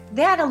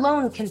that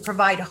alone can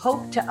provide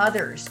hope to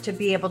others to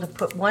be able to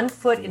put one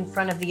foot in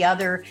front of the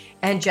other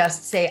and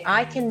just say,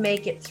 I can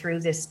make it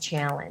through this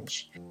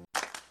challenge.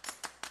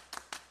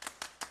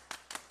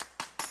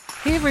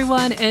 Hey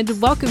everyone, and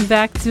welcome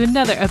back to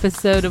another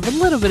episode of A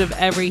Little Bit of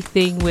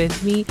Everything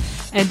with me.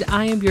 And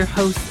I am your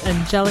host,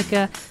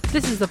 Angelica.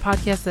 This is the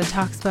podcast that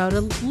talks about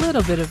a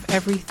little bit of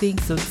everything.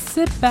 So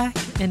sit back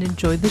and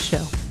enjoy the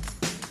show.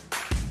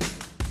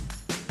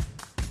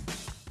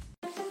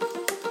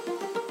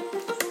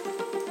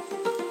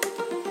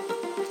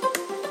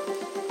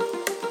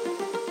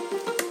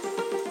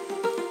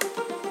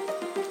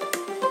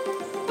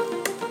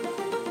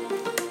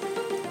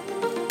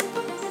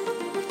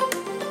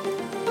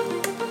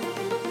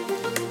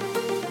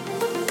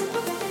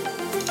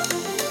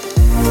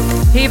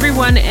 Hey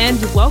everyone,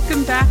 and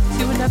welcome back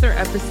to another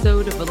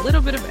episode of A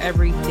Little Bit of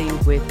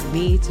Everything with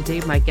me. Today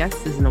my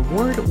guest is an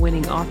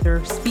award-winning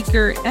author,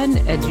 speaker, and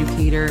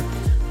educator.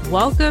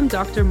 Welcome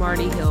Dr.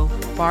 Marni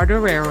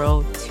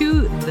Foderaro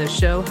to the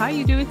show. How are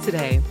you doing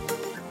today?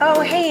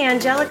 Oh, hey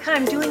Angelica,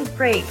 I'm doing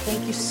great.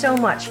 Thank you so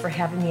much for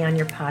having me on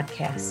your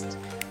podcast.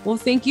 Well,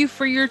 thank you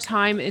for your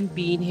time and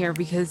being here,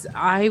 because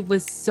I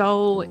was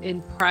so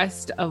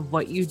impressed of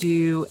what you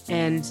do,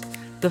 and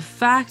the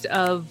fact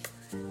of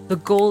the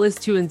goal is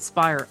to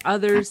inspire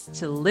others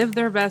to live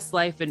their best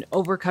life and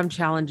overcome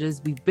challenges.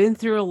 We've been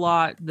through a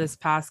lot this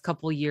past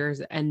couple of years,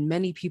 and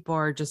many people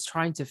are just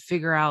trying to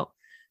figure out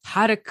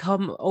how to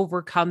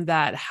overcome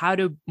that, how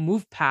to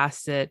move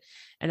past it.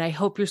 And I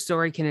hope your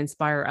story can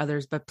inspire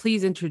others, but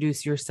please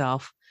introduce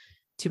yourself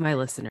to my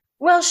listener.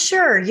 Well,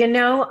 sure.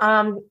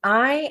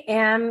 I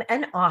am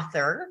an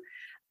author.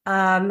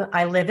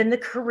 I live in the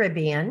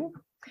Caribbean.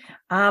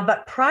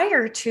 But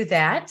prior to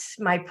that,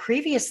 my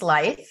previous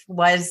life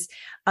was,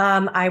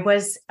 I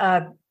was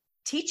a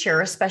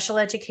teacher, a special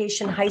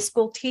education high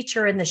school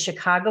teacher in the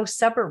Chicago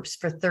suburbs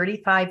for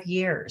 35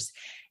 years.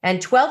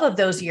 And 12 of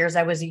those years,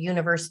 I was a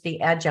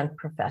university adjunct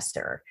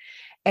professor.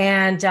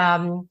 And,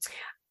 but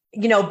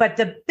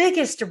the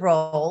biggest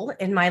role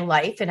in my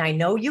life, and I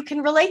know you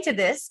can relate to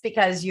this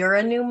because you're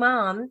a new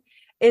mom,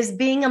 is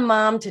being a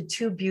mom to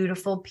two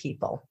beautiful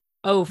people.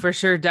 Oh, for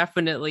sure.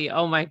 Definitely.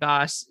 Oh my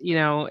gosh.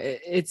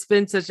 It's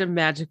been such a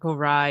magical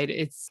ride.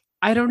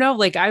 I don't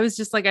know. I was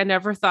just I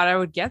never thought I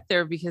would get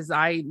there, because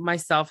I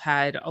myself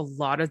had a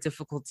lot of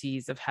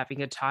difficulties of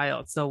having a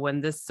child. So when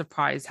this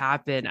surprise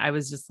happened, I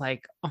was just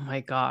like, oh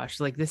my gosh,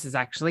 this is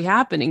actually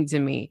happening to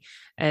me.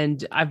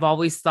 And I've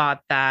always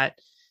thought that,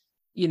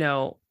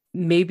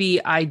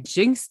 maybe I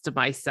jinxed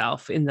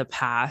myself in the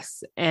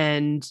past.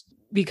 And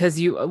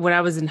because when I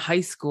was in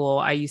high school,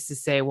 I used to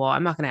say, well,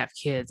 I'm not going to have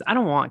kids. I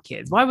don't want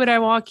kids. Why would I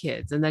want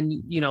kids? And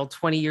then,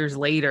 20 years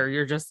later,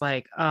 you're just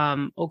like,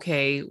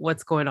 okay,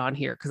 what's going on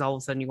here? Because all of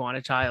a sudden you want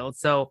a child.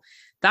 So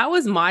that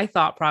was my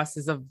thought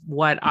process of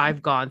what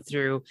I've gone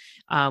through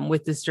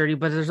with this journey.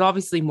 But there's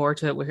obviously more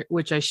to it,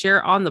 which I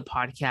share on the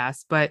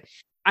podcast. But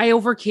I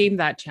overcame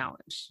that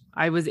challenge.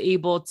 I was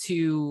able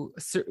to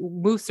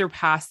move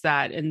past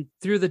that, and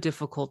through the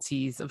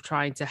difficulties of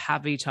trying to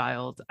have a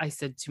child, I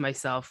said to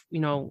myself,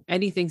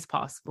 anything's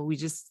possible. We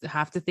just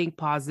have to think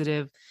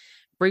positive,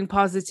 bring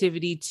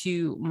positivity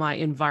to my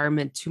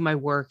environment, to my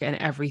work and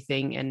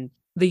everything. And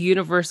the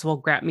universe will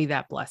grant me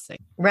that blessing.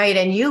 Right.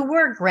 And you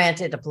were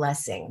granted a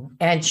blessing,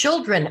 and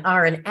children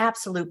are an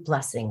absolute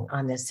blessing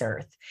on this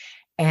earth.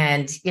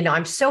 And,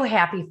 I'm so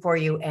happy for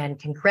you, and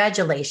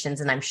congratulations.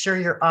 And I'm sure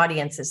your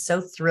audience is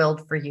so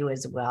thrilled for you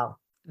as well.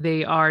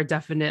 They are,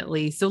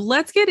 definitely. So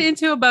let's get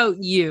into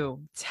about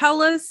you.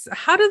 Tell us,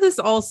 how did this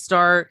all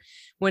start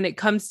when it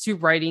comes to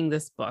writing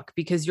this book?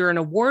 Because you're an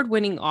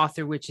award-winning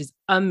author, which is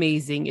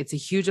amazing. It's a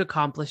huge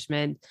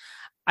accomplishment.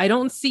 I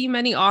don't see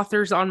many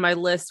authors on my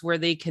list where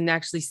they can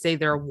actually say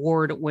they're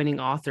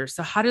award-winning authors.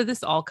 So how did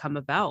this all come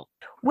about?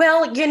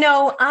 Well,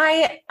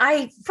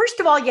 I first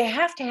of all, you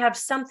have to have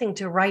something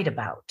to write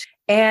about.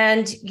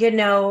 And,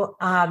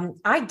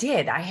 I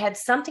did. I had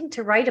something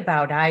to write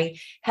about. I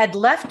had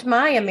left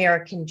my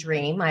American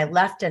dream. I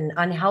left an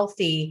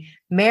unhealthy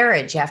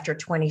marriage after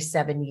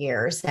 27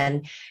 years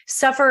and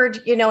suffered,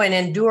 and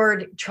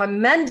endured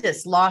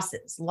tremendous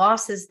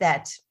losses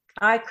that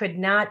I could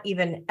not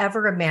even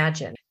ever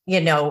imagine.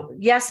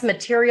 Yes,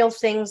 material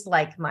things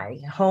like my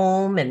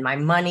home and my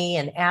money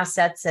and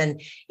assets,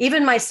 and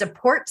even my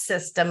support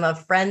system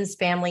of friends,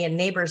 family, and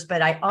neighbors.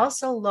 But I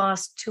also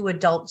lost 2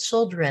 adult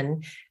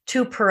children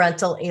to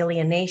parental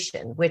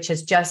alienation, which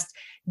is just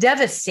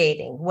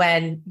devastating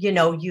when,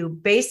 you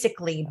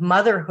basically,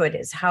 motherhood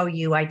is how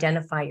you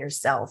identify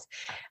yourself.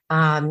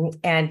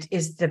 And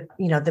is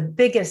the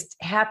biggest,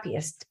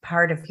 happiest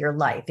part of your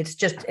life.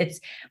 It's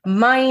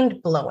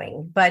mind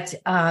blowing. But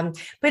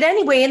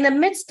anyway, in the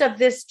midst of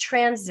this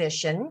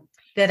transition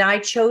that I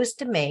chose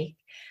to make,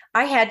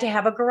 I had to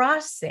have a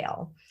garage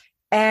sale.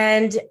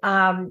 And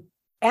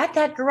at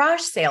that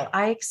garage sale,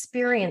 I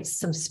experienced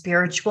some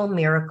spiritual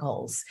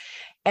miracles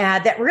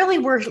that really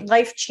were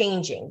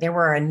life-changing. There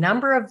were a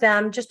number of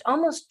them, just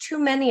almost too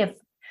many of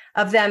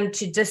of them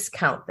to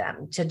discount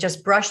them, to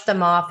just brush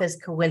them off as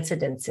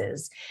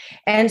coincidences.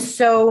 And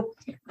so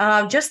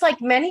just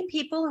like many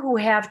people who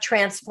have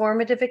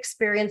transformative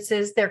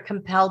experiences, they're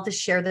compelled to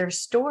share their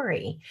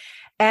story.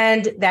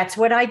 And that's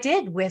what I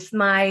did with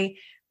my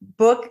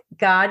book,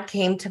 God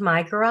Came to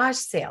My Garage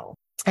Sale.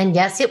 And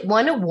yes, it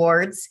won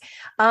awards.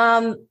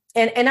 And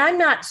I'm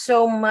not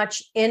so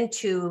much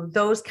into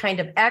those kind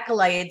of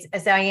accolades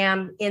as I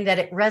am in that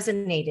it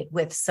resonated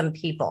with some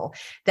people,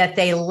 that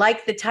they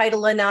like the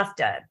title enough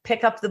to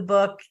pick up the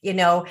book,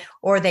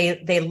 or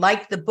they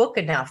like the book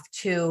enough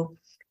to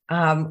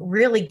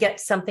really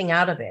get something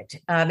out of it.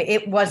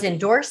 It was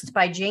endorsed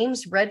by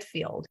James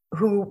Redfield,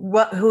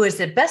 who is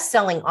the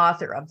best-selling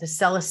author of the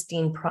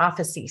Celestine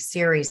Prophecy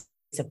series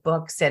of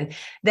books. And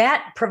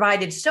that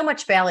provided so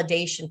much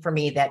validation for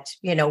me that,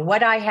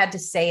 what I had to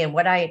say and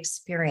what I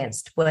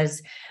experienced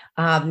was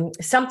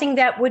something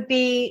that would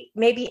be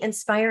maybe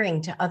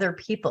inspiring to other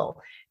people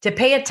to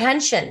pay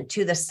attention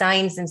to the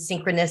signs and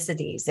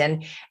synchronicities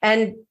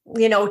and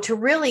to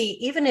really,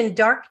 even in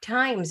dark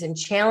times and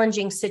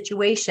challenging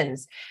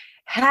situations,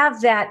 have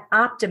that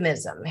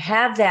optimism,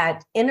 have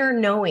that inner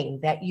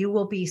knowing that you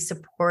will be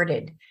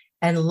supported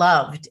and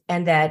loved,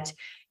 and that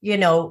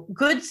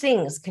good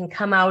things can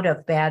come out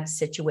of bad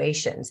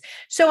situations.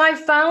 So I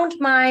found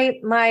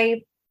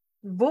my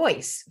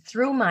voice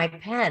through my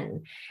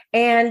pen.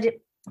 And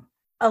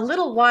a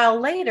little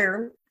while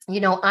later,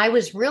 I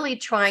was really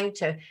trying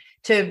to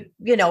do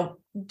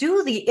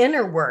the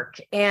inner work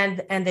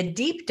and the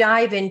deep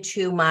dive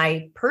into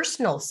my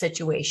personal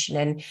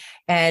situation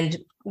and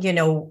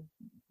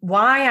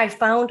why I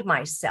found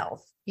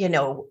myself,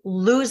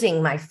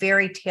 losing my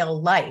fairy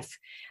tale life.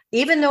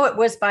 Even though it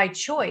was by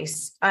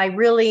choice, I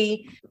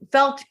really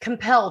felt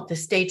compelled to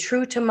stay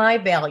true to my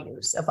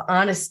values of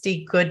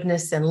honesty,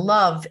 goodness, and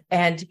love.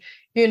 And,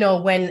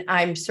 when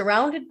I'm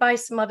surrounded by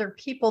some other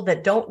people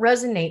that don't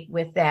resonate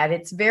with that,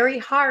 it's very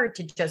hard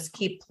to just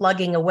keep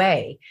plugging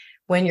away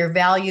when your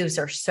values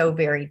are so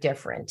very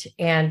different.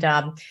 And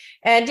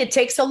it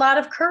takes a lot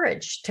of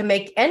courage to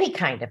make any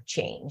kind of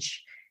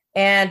change.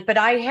 But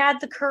I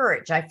had the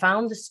courage. I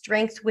found the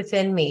strength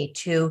within me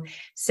to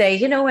say,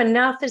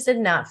 enough is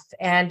enough.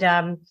 And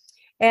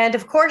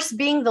of course,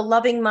 being the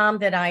loving mom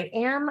that I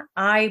am,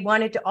 I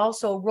wanted to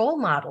also role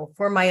model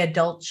for my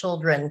adult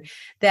children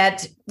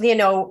that,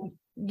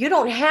 you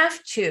don't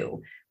have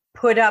to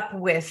put up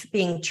with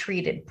being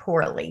treated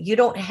poorly. You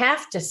don't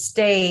have to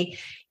stay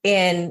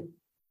in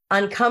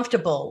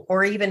uncomfortable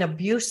or even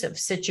abusive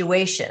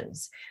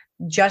situations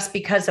just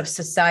because of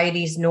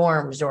society's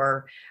norms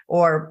or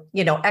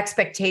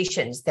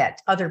expectations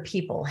that other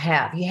people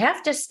have. You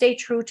have to stay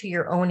true to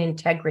your own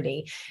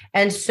integrity.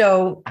 And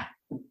so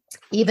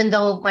even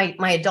though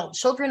my adult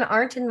children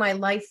aren't in my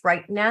life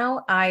right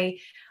now, I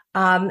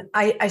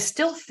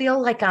still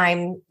feel like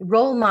I'm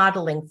role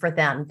modeling for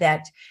them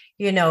that,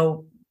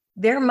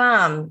 their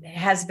mom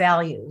has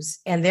values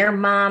and their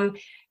mom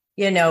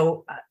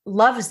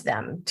loves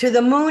them to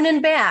the moon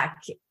and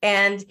back.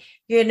 And,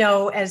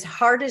 as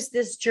hard as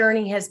this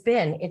journey has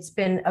been, it's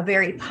been a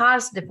very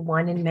positive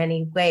one in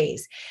many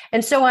ways.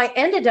 And so I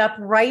ended up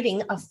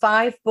writing a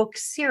 5-book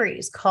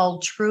series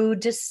called True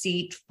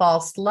Deceit,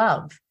 False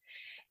Love.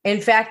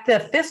 In fact,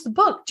 the 5th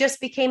book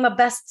just became a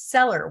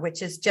bestseller,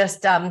 which is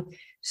just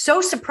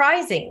so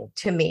surprising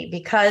to me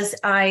because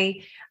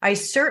I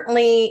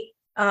certainly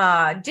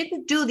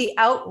didn't do the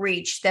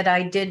outreach that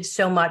I did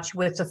so much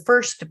with the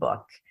first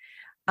book.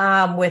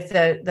 With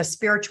the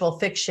spiritual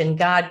fiction,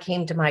 God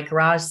Came to My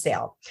Garage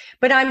Sale.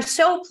 But I'm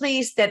so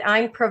pleased that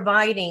I'm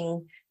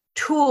providing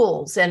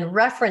tools and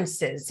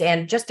references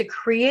and just a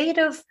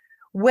creative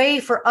way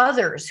for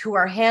others who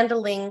are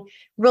handling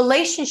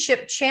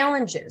relationship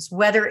challenges,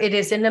 whether it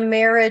is in a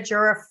marriage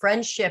or a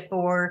friendship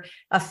or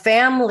a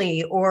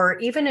family or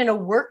even in a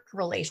work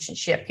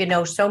relationship.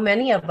 So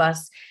many of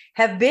us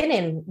have been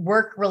in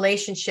work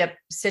relationship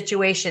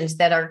situations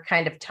that are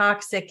kind of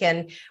toxic,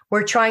 and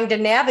we're trying to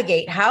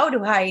navigate, how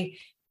do I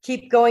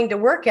keep going to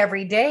work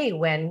every day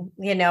when,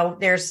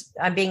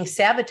 I'm being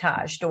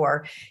sabotaged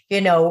or,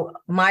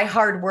 my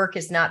hard work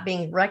is not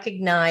being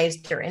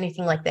recognized or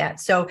anything like that.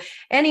 So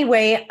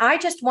anyway, I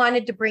just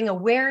wanted to bring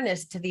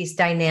awareness to these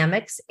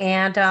dynamics.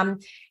 And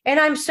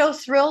I'm so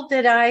thrilled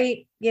that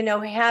I,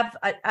 have,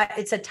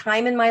 it's a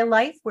time in my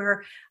life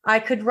where I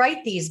could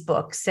write these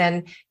books.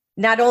 And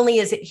not only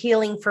is it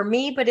healing for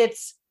me, but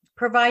it's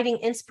providing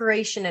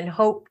inspiration and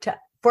hope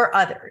for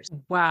others.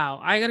 Wow.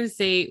 I got to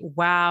say,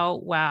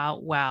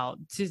 wow.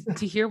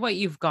 To hear what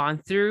you've gone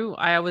through,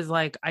 I was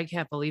like, I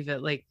can't believe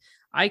it. Like,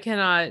 I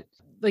cannot,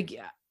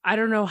 I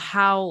don't know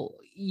how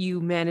you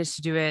managed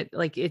to do it.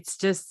 Like, it's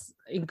just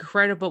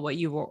incredible what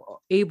you were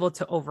able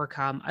to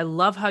overcome. I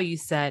love how you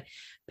said,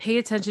 pay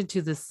attention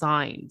to the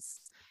signs.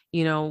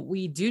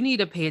 We do need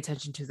to pay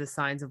attention to the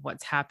signs of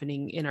what's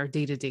happening in our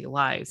day-to-day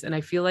lives. And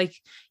I feel like,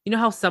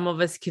 how some of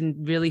us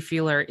can really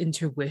feel our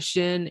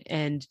intuition.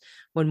 And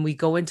when we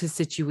go into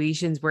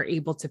situations, we're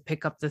able to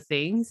pick up the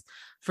things.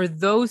 For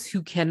those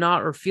who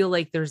cannot or feel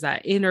like there's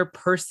that inner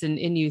person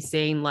in you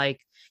saying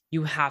like,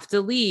 you have to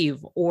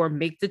leave or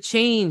make the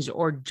change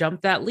or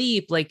jump that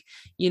leap. Like,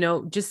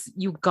 just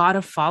you got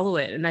to follow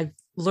it. And I've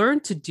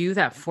learned to do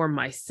that for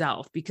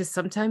myself because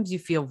sometimes you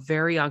feel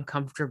very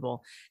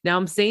uncomfortable. Now,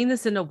 I'm saying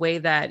this in a way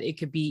that it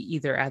could be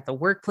either at the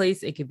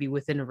workplace, it could be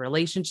within a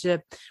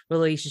relationship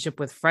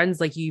with friends,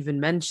 like you even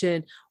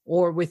mentioned,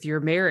 or with your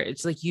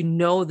marriage. Like,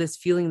 this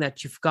feeling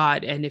that you've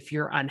got. And if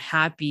you're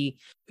unhappy,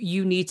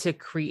 you need to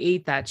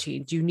create that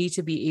change. You need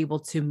to be able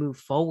to move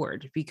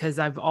forward because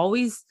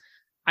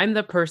I'm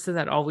the person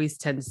that always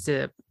tends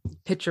to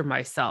picture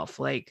myself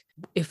like,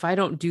 if I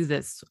don't do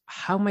this,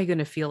 how am I going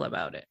to feel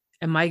about it?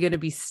 Am I going to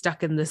be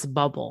stuck in this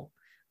bubble?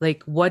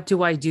 Like, what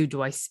do I do?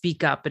 Do I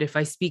speak up? But if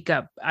I speak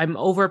up, I'm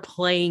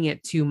overplaying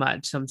it too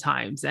much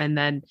sometimes. And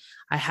then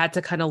I had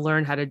to kind of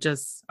learn how to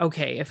just,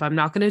 okay, if I'm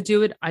not going to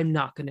do it, I'm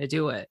not going to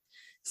do it.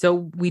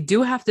 So we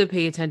do have to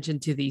pay attention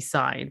to these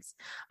signs.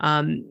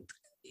 And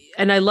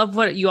I love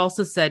what you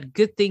also said,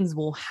 good things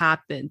will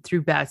happen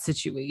through bad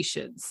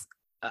situations.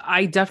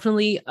 I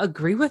definitely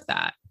agree with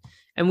that.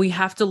 And we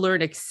have to learn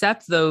to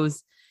accept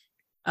those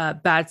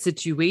bad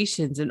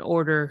situations in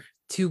order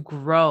to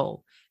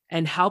grow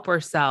and help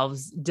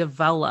ourselves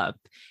develop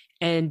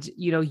and,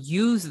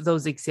 use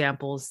those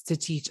examples to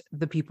teach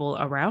the people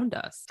around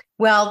us.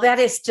 Well, that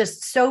is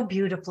just so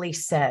beautifully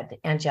said,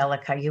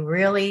 Angelica. You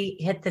really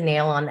hit the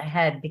nail on the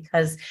head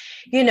because,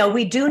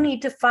 we do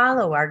need to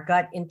follow our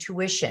gut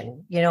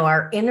intuition,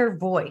 our inner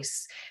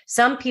voice.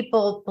 Some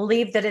people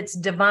believe that it's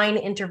divine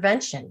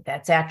intervention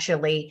that's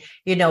actually,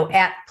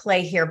 at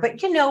play here. But,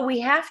 we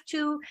have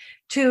to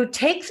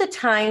take the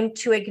time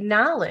to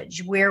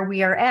acknowledge where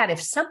we are at.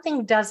 If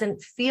something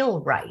doesn't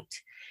feel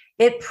right,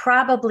 it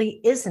probably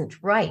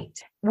isn't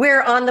right.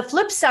 Where on the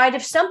flip side,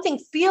 if something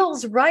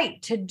feels right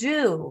to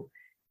do,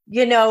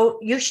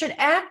 you should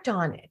act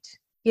on it,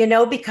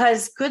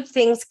 because good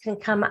things can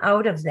come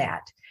out of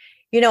that,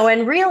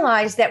 and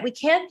realize that we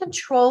can't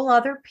control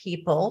other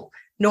people,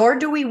 nor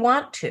do we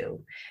want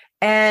to.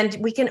 And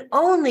we can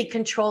only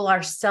control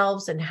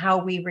ourselves and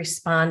how we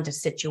respond to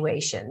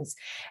situations.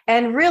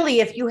 And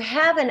really, if you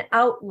have an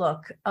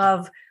outlook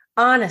of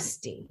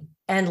honesty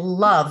and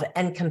love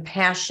and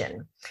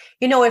compassion,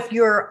 if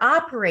you're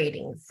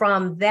operating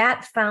from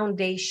that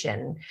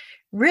foundation,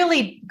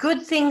 really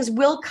good things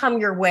will come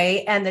your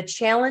way. And the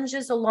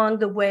challenges along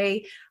the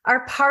way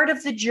are part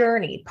of the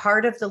journey,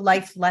 part of the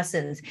life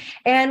lessons.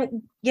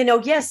 And,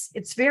 yes,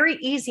 it's very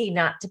easy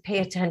not to pay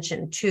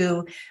attention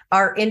to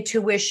our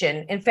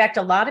intuition. In fact,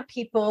 a lot of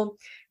people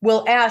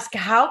will ask,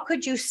 how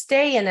could you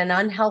stay in an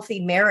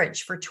unhealthy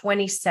marriage for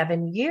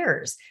 27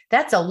 years?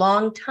 That's a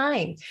long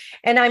time.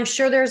 And I'm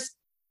sure there's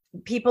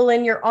people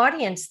in your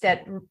audience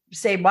that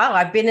say, wow,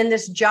 I've been in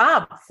this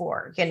job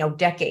for,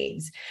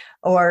 decades,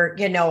 or,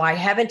 I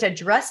haven't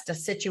addressed a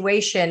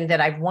situation that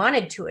I've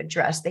wanted to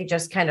address. They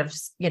just kind of,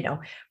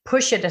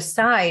 push it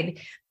aside.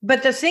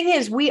 But the thing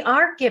is, we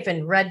are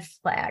given red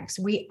flags.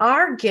 We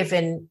are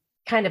given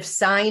kind of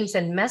signs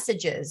and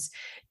messages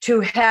to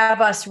have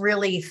us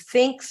really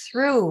think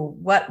through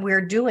what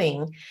we're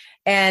doing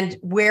and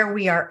where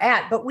we are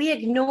at. But we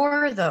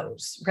ignore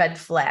those red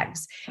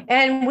flags,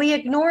 and we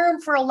ignore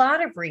them for a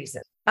lot of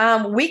reasons.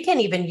 We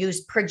can even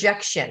use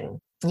projection,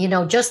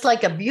 just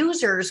like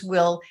abusers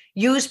will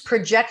use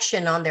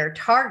projection on their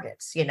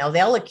targets.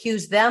 They'll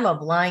accuse them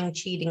of lying,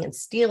 cheating, and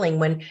stealing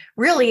when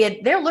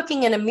really they're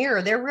looking in a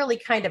mirror. They're really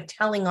kind of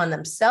telling on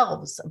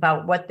themselves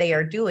about what they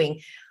are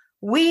doing.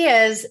 We,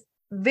 as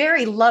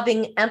very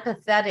loving,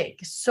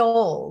 empathetic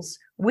souls,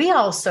 we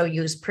also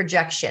use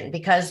projection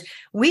because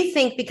we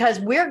think, because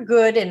we're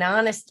good and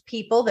honest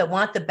people that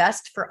want the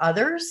best for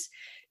others,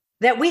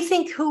 that we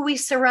think who we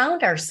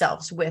surround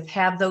ourselves with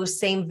have those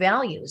same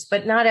values,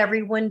 but not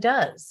everyone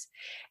does.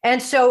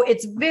 And so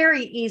it's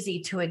very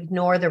easy to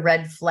ignore the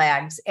red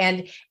flags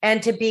and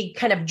to be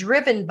kind of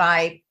driven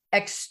by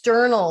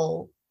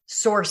external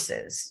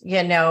sources,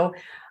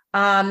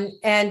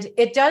 and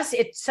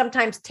it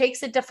sometimes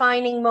takes a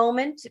defining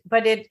moment,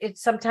 but it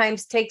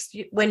sometimes takes,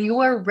 when you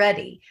are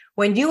ready,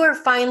 when you are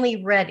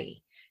finally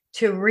ready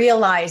to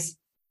realize,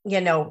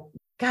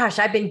 gosh,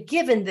 I've been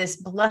given this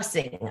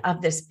blessing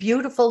of this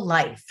beautiful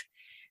life,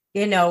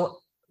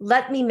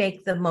 let me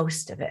make the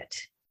most of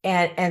it.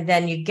 And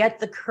then you get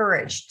the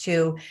courage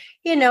to,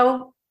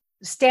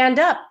 stand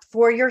up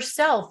for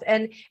yourself.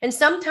 And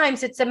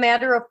sometimes it's a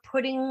matter of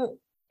putting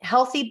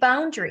healthy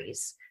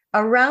boundaries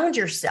around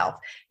yourself,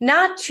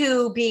 not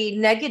to be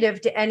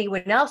negative to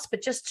anyone else,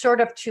 but just sort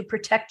of to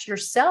protect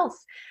yourself,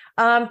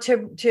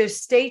 to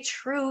stay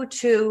true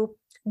to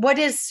what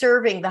is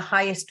serving the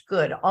highest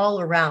good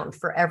all around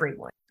for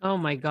everyone. Oh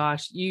my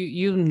gosh,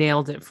 you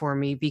nailed it for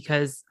me,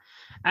 because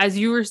as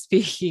you were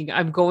speaking,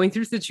 I'm going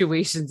through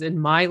situations in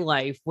my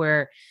life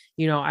where,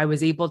 I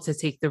was able to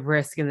take the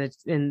risk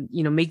and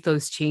make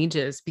those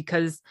changes.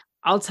 Because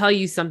I'll tell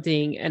you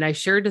something, and I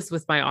shared this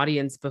with my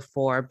audience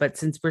before, but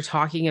since we're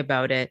talking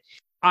about it,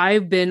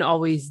 I've been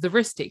always the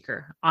risk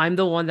taker. I'm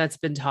the one that's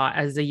been taught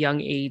as a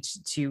young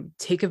age to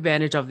take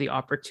advantage of the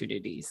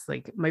opportunities.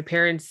 Like my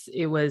parents,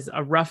 it was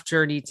a rough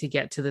journey to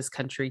get to this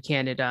country,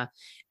 Canada,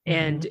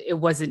 and Mhm. it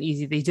wasn't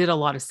easy. They did a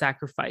lot of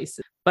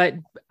sacrifices, but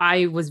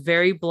I was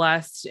very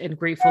blessed and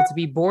grateful to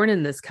be born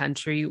in this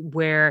country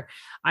where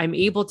I'm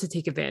able to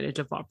take advantage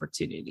of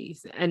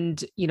opportunities.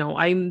 And,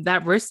 I'm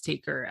that risk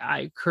taker.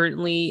 I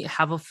currently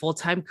have a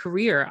full-time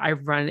career. I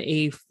run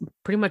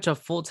pretty much a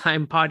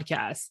full-time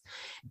podcast,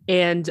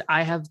 and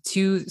I have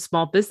two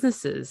small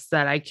businesses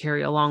that I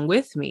carry along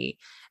with me.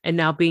 And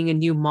now being a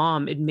new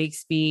mom, it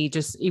makes me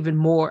just even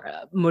more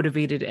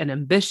motivated and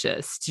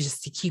ambitious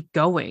to keep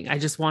going. I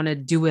just want to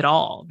do it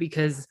all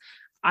because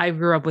I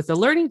grew up with a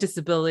learning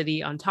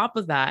disability on top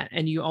of that.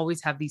 And you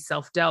always have these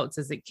self doubts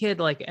as a kid,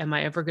 like, am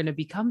I ever going to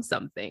become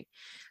something?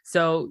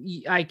 So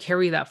I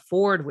carry that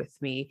forward with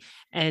me.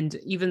 And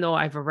even though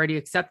I've already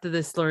accepted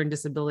this learning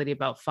disability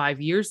about 5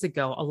 years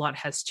ago, a lot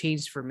has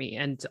changed for me.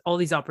 And all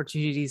these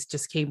opportunities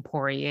just came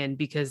pouring in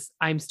because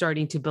I'm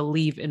starting to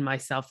believe in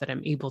myself that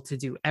I'm able to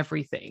do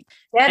everything.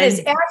 That is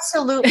And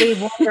absolutely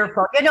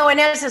wonderful. And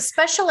as a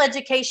special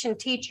education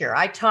teacher,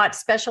 I taught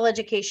special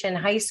education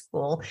high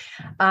school,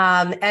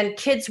 and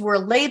kids were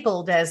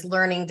labeled as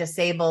learning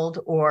disabled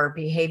or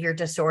behavior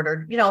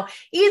disordered.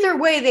 Either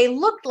way, they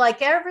looked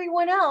like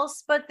everyone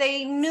else, but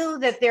they knew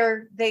that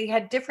they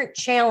had different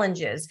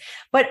challenges.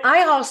 But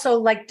I also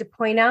like to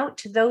point out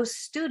to those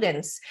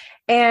students,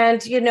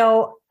 and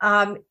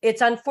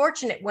it's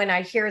unfortunate when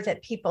I hear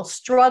that people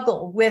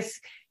struggle with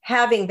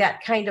having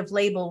that kind of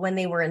label when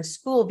they were in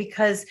school,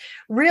 because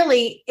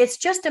really it's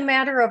just a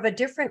matter of a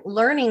different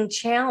learning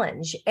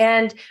challenge.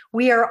 And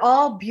we are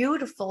all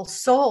beautiful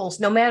souls,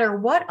 no matter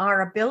what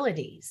our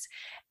abilities.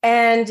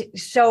 And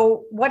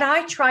so what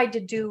I tried to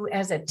do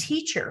as a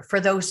teacher for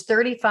those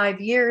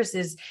 35 years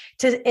is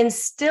to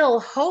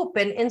instill hope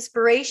and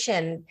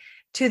inspiration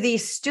to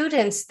these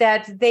students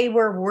that they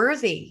were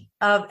worthy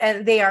of,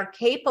 and they are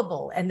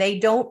capable, and they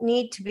don't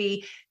need to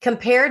be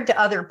compared to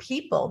other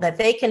people, that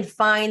they can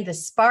find the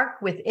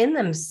spark within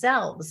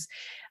themselves.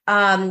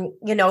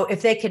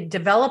 If they could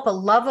develop a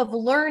love of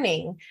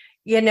learning,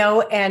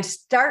 and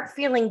start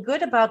feeling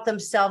good about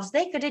themselves,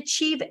 they could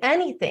achieve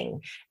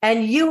anything.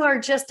 And you are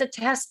just a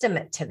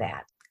testament to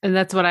that. And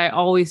that's what I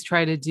always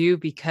try to do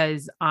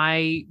because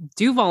I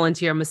do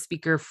volunteer. I'm a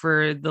speaker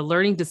for the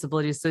Learning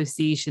Disability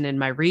Association in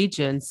my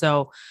region.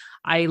 So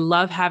I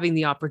love having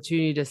the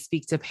opportunity to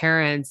speak to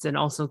parents and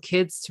also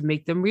kids to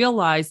make them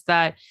realize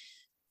that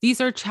these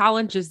are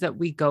challenges that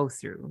we go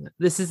through.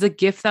 This is a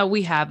gift that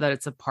we have, that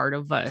it's a part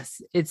of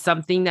us. It's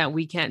something that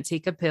we can't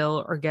take a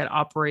pill or get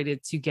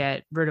operated to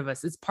get rid of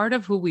us. It's part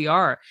of who we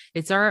are.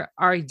 It's our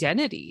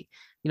identity.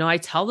 I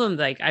tell them,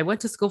 like, I went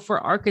to school for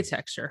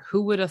architecture.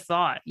 Who would have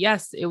thought?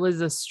 Yes, it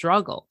was a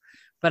struggle,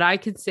 but I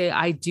could say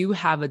I do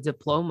have a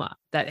diploma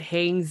that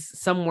hangs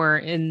somewhere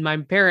in my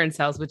parents'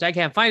 house, which I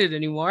can't find it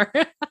anymore,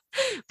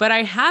 but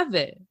I have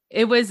it.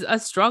 It was a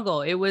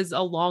struggle. It was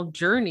a long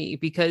journey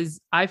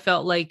because I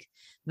felt like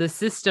the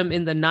system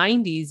in the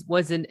 90s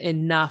wasn't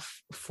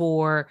enough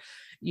for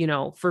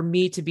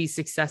me to be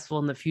successful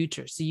in the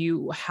future. So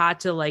you had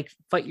to like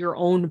fight your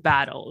own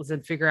battles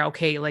and figure out,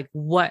 okay, like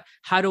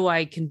how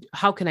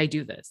can I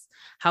do this?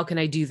 How can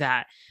I do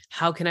that?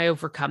 How can I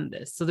overcome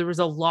this? So there was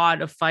a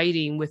lot of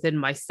fighting within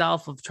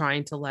myself of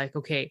trying to like,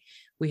 okay,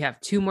 we have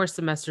 2 more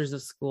semesters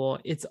of school.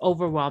 It's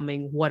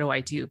overwhelming. What do I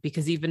do?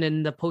 Because even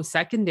in the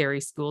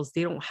post-secondary schools,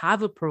 they don't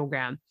have a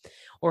program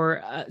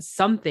or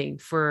something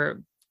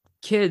for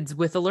kids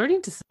with a learning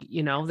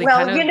disability.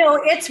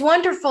 It's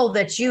wonderful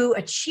that you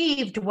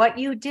achieved what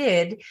you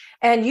did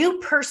and you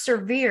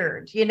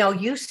persevered.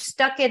 You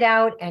stuck it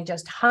out and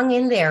just hung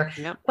in there.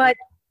 Yep. But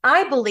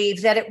I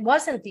believe that it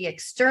wasn't the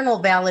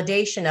external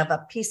validation of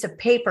a piece of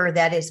paper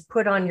that is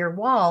put on your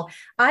wall.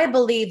 I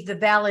believe the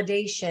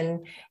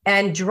validation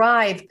and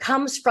drive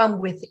comes from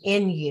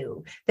within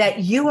you, that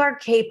you are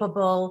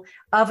capable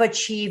of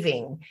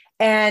achieving.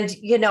 And,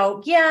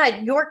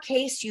 in your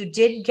case, you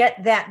did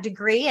get that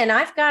degree, and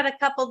I've got a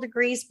couple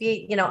degrees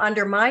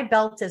under my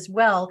belt as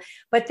well,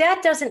 but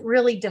that doesn't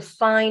really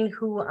define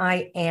who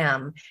I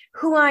am.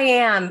 Who I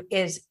am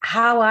is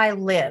how I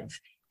live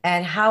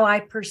and how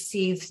I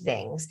perceive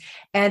things.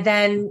 And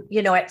then,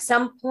 at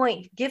some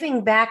point,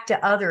 giving back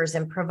to others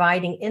and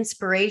providing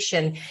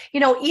inspiration,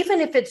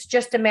 even if it's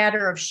just a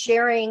matter of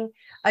sharing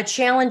a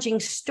challenging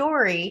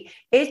story,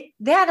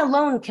 that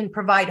alone can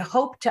provide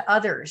hope to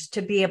others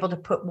to be able to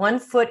put one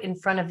foot in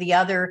front of the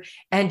other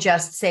and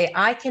just say,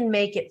 I can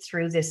make it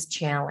through this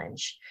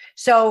challenge.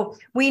 So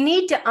we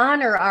need to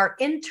honor our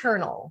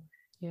internal,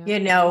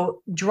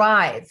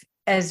 drive,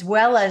 as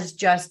well as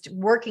just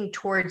working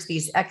towards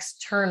these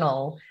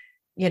external,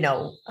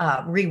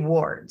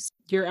 rewards.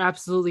 You're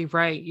absolutely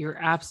right. You're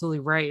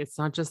absolutely right. It's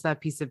not just that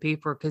piece of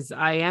paper, because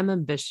I am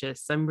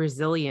ambitious. I'm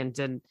resilient.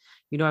 And,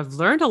 I've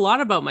learned a lot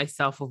about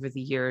myself over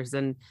the years.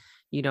 And,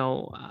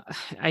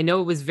 I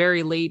know it was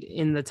very late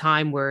in the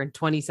time where in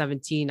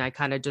 2017, I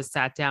kind of just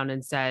sat down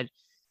and said,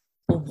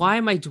 well, why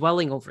am I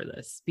dwelling over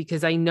this?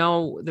 Because I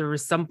know there were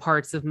some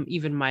parts of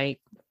even my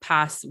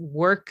past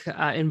work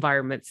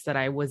environments that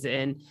I was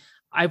in,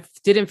 I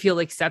didn't feel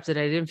accepted.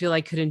 I didn't feel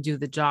I couldn't do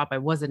the job. I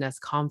wasn't as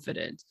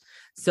confident.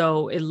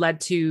 So it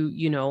led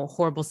to,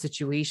 horrible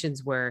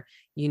situations where,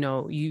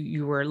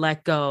 you were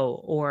let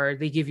go, or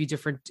they give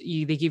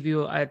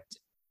you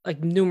like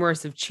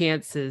numerous of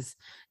chances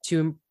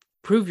to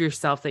prove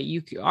yourself that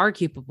you are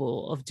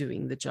capable of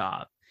doing the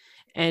job.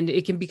 And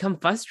it can become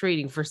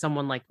frustrating for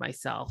someone like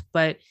myself.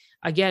 But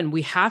again,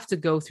 we have to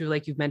go through,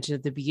 like you mentioned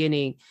at the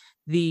beginning,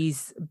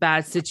 these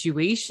bad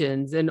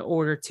situations in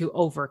order to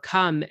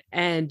overcome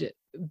and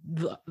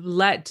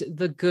let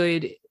the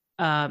good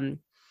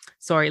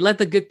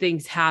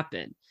things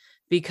happen.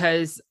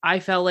 Because I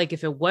felt like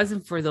if it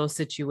wasn't for those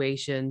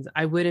situations,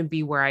 I wouldn't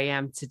be where I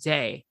am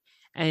today.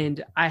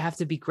 And I have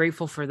to be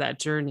grateful for that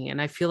journey.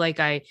 And I feel like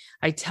I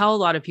tell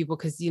a lot of people,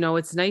 because,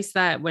 it's nice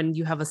that when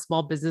you have a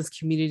small business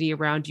community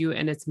around you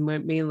and it's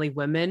mainly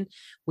women,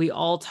 we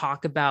all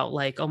talk about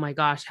like, oh my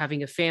gosh,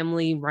 having a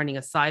family, running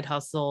a side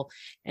hustle,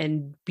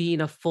 and being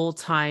a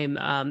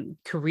full-time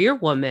career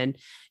woman,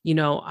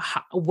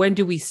 when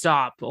do we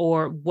stop,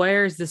 or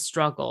where's the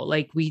struggle?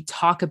 Like, we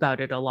talk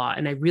about it a lot,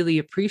 and I really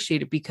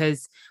appreciate it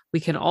because we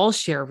can all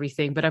share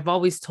everything. But I've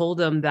always told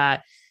them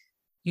that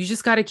you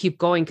just got to keep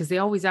going, because they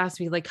always ask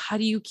me, like, how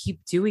do you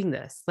keep doing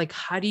this? Like,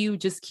 how do you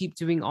just keep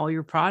doing all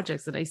your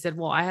projects? And I said,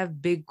 well, I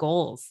have big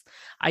goals.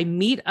 I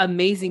meet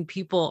amazing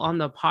people on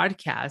the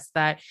podcast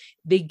that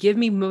they give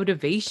me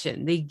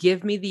motivation. They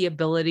give me the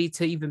ability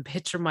to even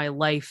picture my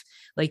life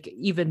like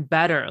even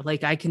better.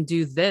 Like, I can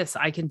do this,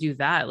 I can do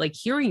that. Like,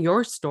 hearing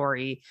your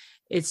story,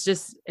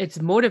 it's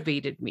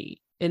motivated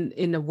me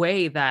in a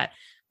way that,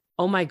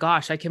 oh my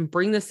gosh, I can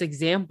bring this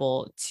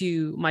example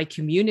to my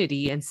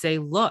community and say,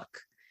 look,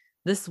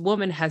 this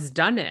woman has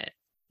done it.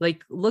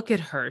 Like, look at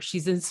her.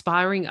 She's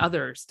inspiring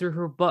others through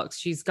her books.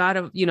 She's got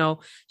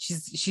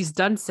she's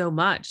done so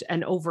much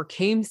and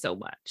overcame so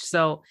much.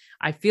 So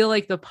I feel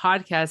like the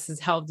podcast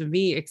has helped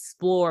me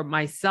explore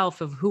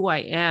myself of who I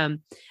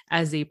am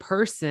as a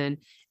person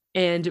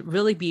and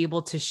really be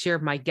able to share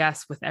my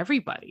guests with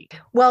everybody.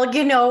 Well,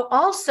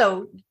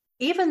 also,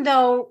 even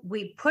though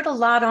we put a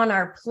lot on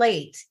our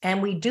plate,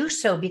 and we do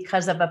so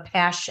because of a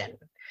passion,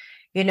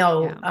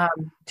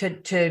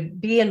 to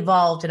be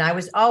involved. And I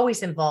was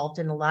always involved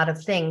in a lot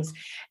of things.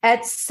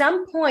 At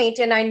some point,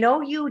 and I know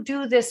you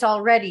do this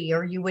already,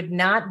 or you would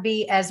not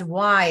be as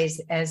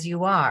wise as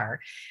you are,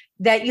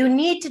 that you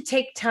need to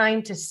take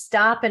time to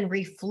stop and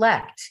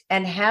reflect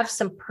and have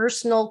some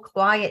personal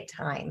quiet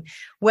time,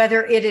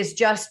 whether it is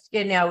just,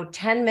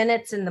 10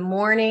 minutes in the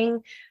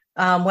morning,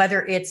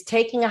 whether it's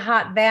taking a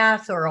hot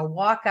bath or a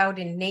walk out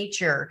in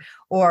nature,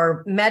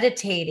 or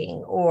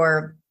meditating,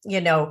 or,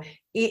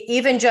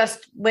 even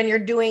just when you're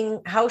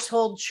doing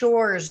household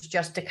chores,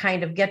 just to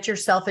kind of get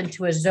yourself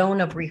into a zone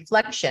of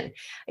reflection.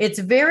 It's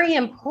very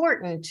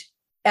important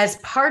as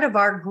part of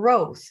our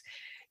growth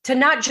to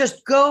not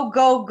just go,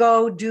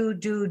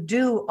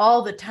 do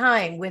all the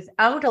time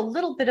without a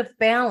little bit of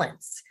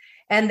balance.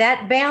 And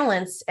that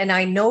balance, and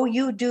I know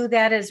you do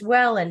that as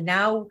well. And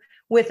now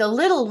with a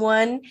little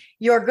one,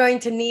 you're going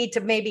to need to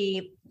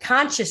maybe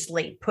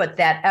consciously put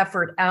that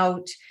effort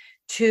out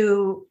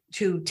to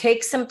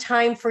take some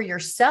time for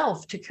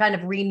yourself, to kind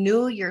of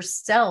renew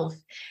yourself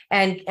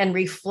and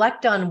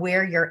reflect on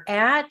where you're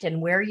at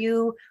and where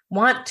you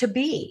want to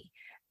be.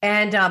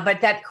 And but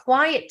that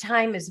quiet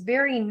time is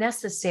very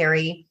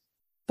necessary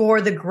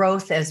for the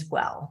growth as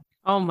well.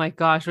 Oh my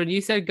gosh. When you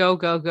said go,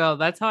 go, go,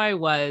 that's how I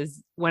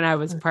was when I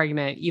was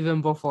pregnant,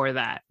 even before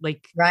that.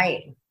 Like,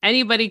 right.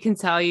 Anybody can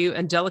tell you,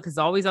 Angelica's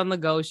always on the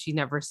go. She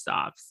never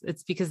stops.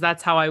 It's because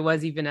that's how I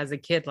was even as a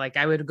kid. Like,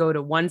 I would go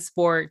to one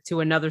sport,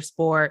 to another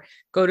sport,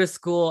 go to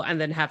school,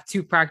 and then have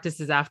 2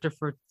 practices after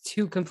for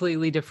 2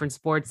 completely different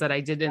sports that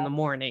I did in the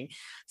morning.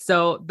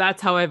 So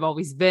that's how I've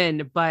always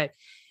been. But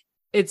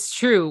it's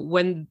true.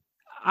 When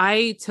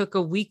I took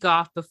a week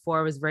off before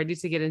I was ready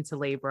to get into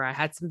labor, I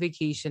had some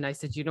vacation. I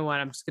said, you know what?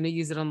 I'm just going to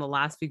use it on the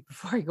last week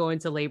before I go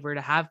into labor to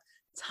have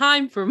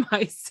time for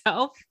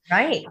myself.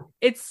 Right.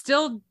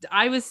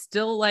 I was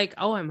still like,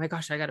 oh my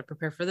gosh, I got to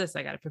prepare for this.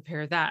 I got to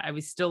prepare that. I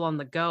was still on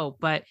the go.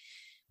 But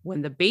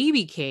when the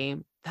baby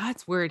came,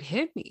 that's where it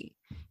hit me.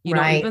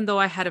 Even though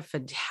I had a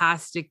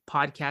fantastic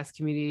podcast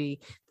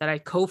community that I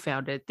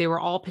co-founded, they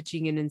were all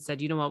pitching in and said,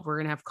 you know what, we're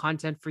going to have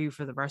content for you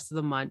for the rest of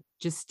the month.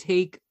 Just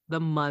take the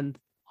month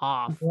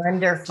off.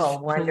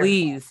 Wonderful.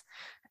 Please.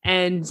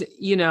 And,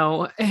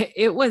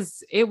 it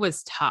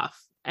was tough.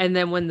 And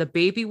then when the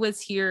baby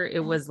was here, it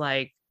was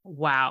like,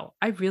 wow,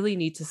 I really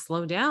need to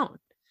slow down.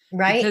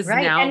 Right. Because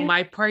now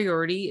my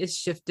priority is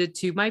shifted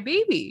to my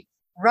baby.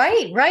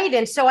 Right.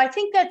 And so I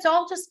think that's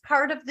all just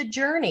part of the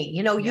journey.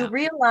 You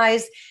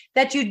realize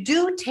that you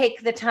do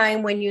take the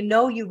time when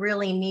you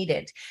really need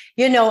it.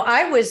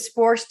 I was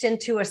forced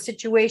into a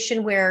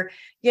situation where,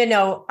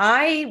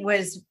 I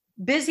was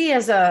busy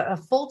as a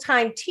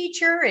full-time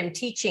teacher and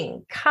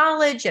teaching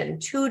college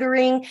and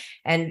tutoring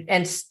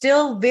and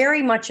still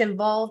very much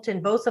involved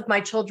in both of my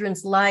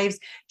children's lives,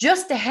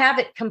 just to have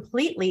it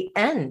completely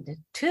end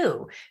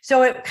too.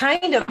 So it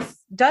kind of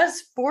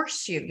does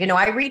force you.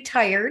 I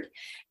retired,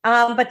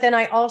 but then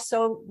I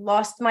also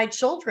lost my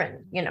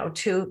children,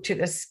 to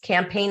this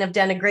campaign of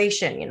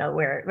denigration,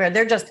 where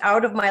they're just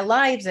out of my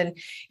lives, and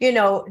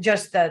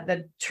just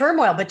the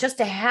turmoil. But just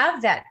to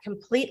have that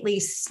completely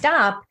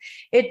stop,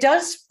 it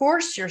does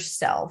force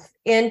yourself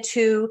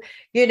into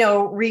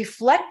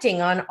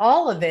reflecting on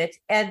all of it,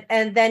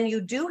 and then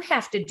you do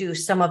have to do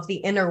some of the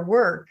inner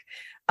work.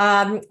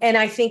 And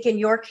I think in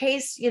your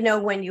case,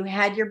 when you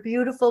had your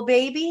beautiful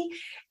baby,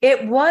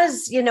 it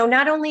was,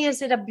 not only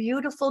is it a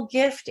beautiful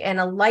gift and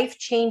a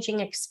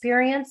life-changing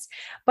experience,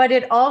 but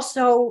it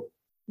also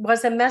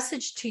was a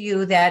message to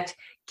you that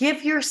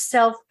give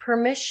yourself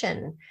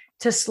permission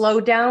to slow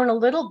down a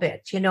little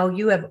bit.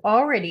 You have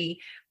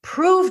already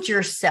proved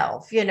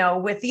yourself,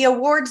 with the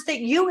awards that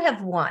you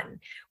have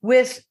won,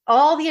 with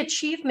all the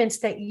achievements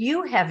that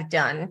you have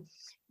done.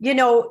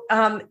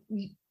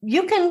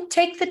 You can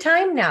take the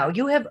time now.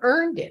 You have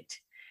earned it.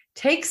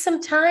 Take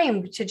some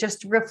time to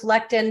just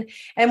reflect. And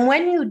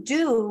when you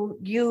do,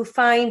 you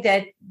find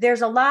that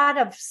there's a lot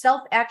of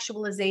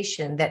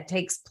self-actualization that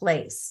takes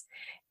place.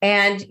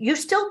 And you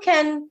still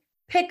can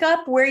pick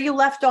up where you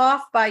left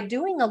off by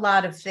doing a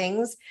lot of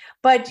things,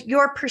 but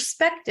your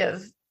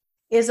perspective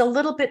is a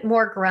little bit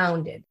more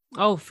grounded.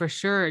 Oh, for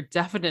sure.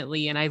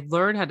 Definitely. And I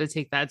learned how to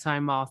take that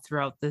time off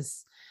throughout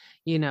this,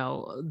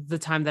 the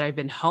time that I've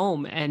been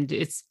home. And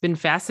it's been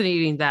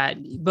fascinating that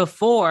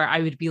before I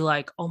would be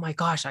like, oh my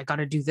gosh, I got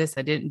to do this.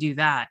 I didn't do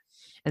that.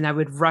 And I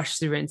would rush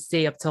through it and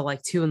stay up till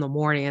like 2 a.m.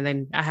 And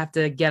then I have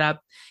to get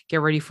up,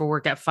 get ready for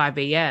work at 5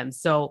 a.m.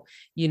 So,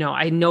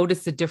 I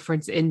noticed a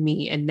difference in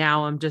me. And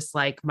now I'm just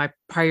like, my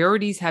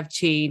priorities have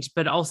changed,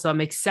 but also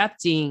I'm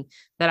accepting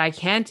that I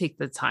can take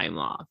the time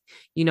off,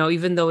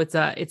 even though it's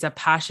a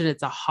passion,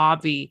 it's a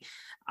hobby.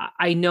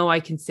 I know I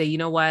can say, you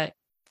know what?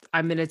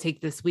 I'm going to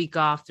take this week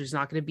off. There's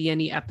not going to be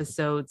any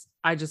episodes.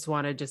 I just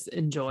want to just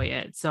enjoy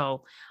it.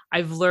 So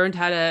I've learned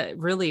how to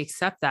really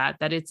accept that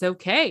it's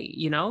okay.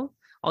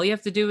 All you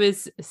have to do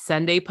is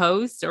send a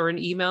post or an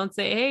email and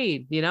say,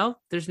 hey,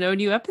 there's no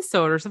new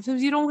episode, or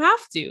sometimes you don't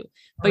have to,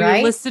 but Right?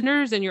 Your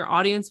listeners and your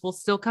audience will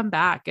still come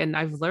back. And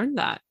I've learned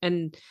that.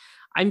 And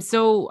I'm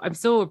so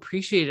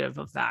appreciative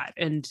of that.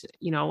 And,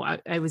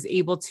 I was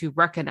able to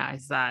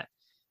recognize that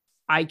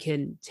I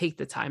can take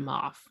the time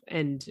off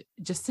and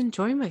just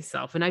enjoy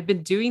myself. And I've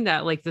been doing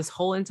that like this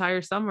whole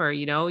entire summer,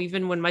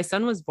 even when my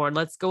son was born.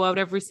 Let's go out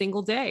every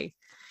single day,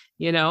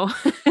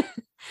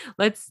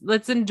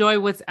 let's enjoy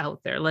what's out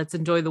there. Let's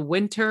enjoy the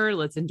winter.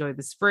 Let's enjoy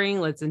the spring.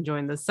 Let's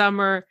enjoy the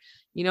summer,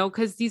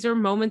 because these are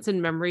moments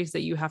and memories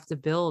that you have to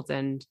build.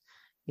 And,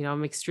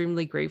 I'm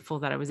extremely grateful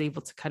that I was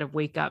able to kind of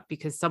wake up,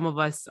 because some of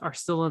us are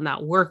still in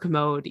that work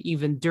mode,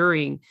 even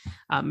during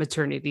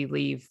maternity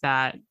leave,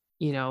 that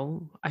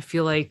I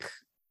feel like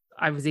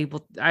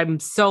I'm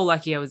so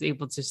lucky I was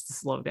able just to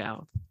slow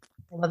down.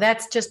 Well,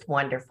 that's just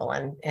wonderful.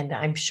 And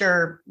I'm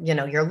sure,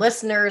 your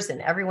listeners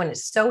and everyone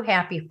is so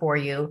happy for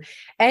you.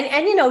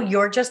 And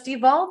you're just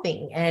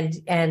evolving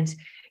and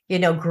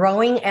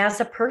growing as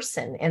a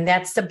person. And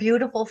that's a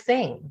beautiful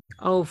thing.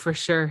 Oh, for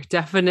sure.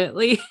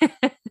 Definitely.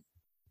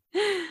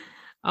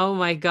 Oh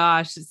my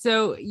gosh.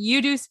 So you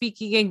do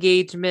speaking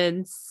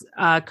engagements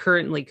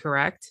currently,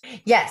 correct?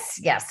 Yes.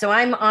 So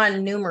I'm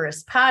on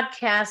numerous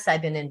podcasts.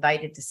 I've been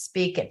invited to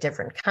speak at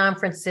different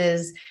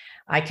conferences.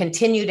 I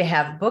continue to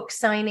have book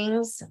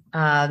signings.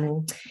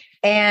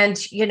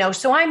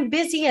 So I'm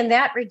busy in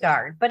that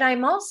regard, but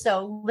I'm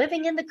also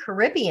living in the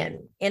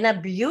Caribbean in a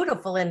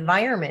beautiful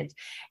environment,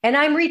 and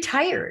I'm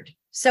retired.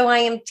 So I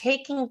am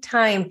taking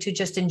time to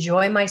just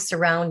enjoy my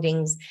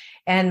surroundings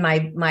and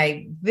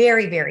my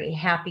very, very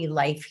happy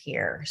life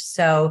here.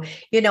 So,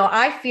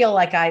 I feel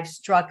like I've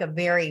struck a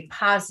very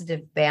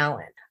positive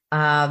balance.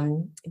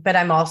 But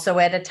I'm also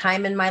at a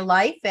time in my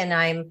life, and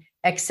I'm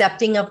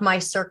accepting of my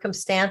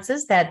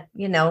circumstances that,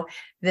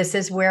 this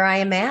is where I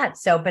am at.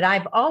 So, but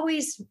I've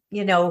always,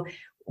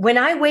 when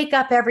I wake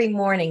up every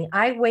morning,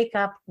 I wake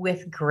up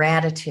with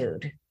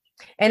gratitude.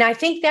 And I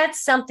think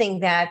that's something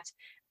that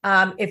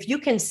if you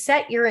can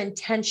set your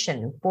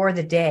intention for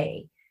the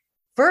day,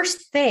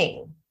 first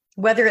thing,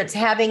 whether it's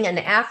having an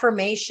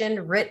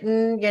affirmation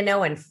written,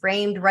 and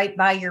framed right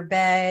by your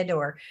bed,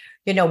 or,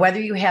 whether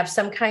you have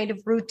some kind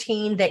of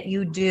routine that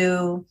you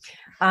do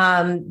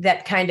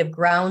that kind of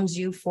grounds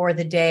you for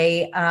the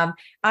day.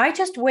 I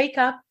just wake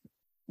up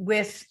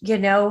with,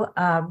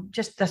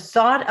 just the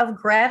thought of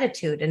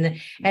gratitude.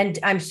 And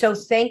I'm so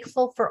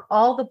thankful for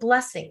all the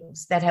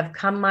blessings that have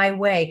come my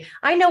way.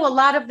 I know a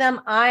lot of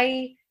them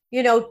I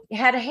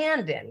had a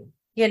hand in.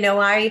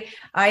 I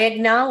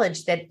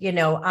acknowledge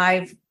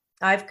that,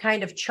 I've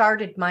kind of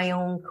charted my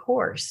own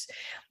course,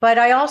 but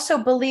I also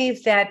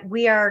believe that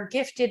we are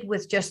gifted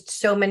with just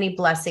so many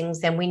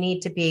blessings, and we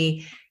need to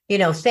be,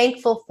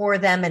 thankful for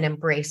them and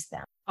embrace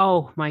them.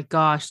 Oh my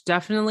gosh,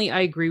 definitely. I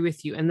agree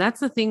with you. And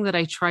that's the thing that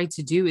I try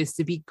to do, is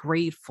to be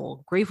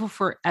grateful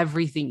for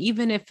everything,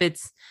 even if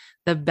it's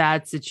the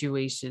bad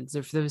situations.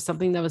 If there was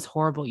something that was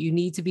horrible, you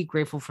need to be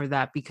grateful for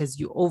that, because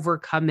you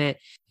overcome it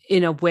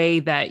in a way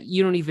that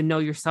you don't even know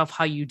yourself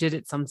how you did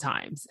it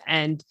sometimes.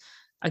 And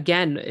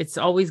again, it's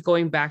always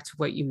going back to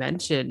what you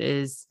mentioned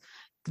is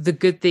the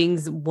good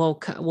things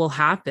will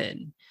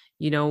happen,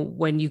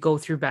 when you go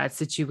through bad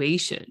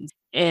situations.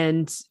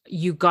 And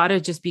you got to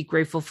just be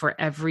grateful for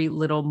every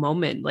little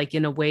moment, like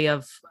in a way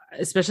of,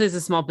 especially as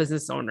a small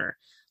business owner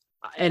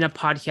and a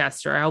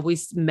podcaster. I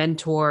always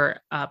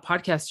mentor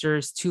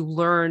podcasters to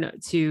learn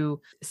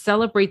to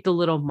celebrate the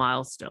little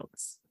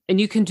milestones.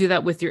 And you can do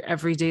that with your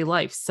everyday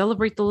life.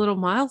 Celebrate the little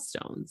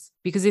milestones,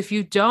 because if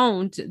you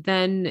don't,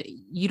 then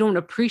you don't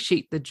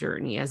appreciate the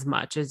journey as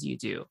much as you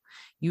do.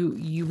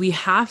 We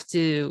have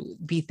to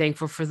be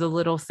thankful for the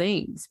little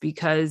things,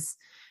 because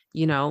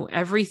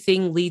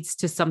everything leads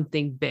to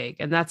something big.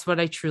 And that's what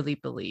I truly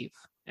believe.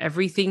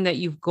 Everything that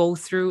you go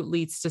through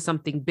leads to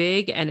something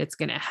big, and it's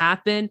going to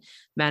happen.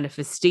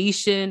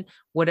 Manifestation,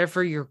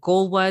 whatever your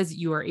goal was,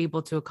 you are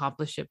able to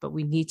accomplish it. But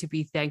we need to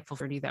be thankful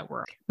for that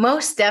work.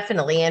 Most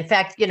definitely. In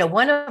fact,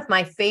 one of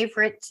my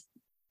favorite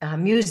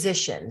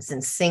musicians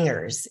and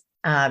singers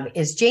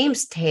is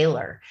James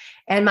Taylor.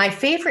 And my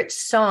favorite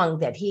song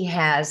that he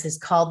has is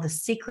called The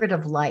Secret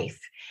of Life.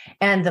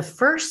 And the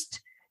first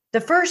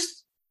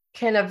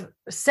kind of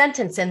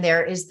sentence in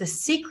there is, the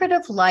secret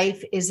of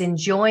life is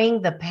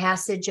enjoying the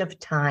passage of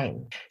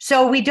time.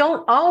 So we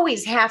don't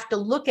always have to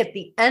look at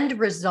the end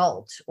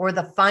result or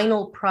the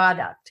final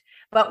product,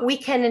 but we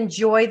can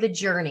enjoy the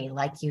journey,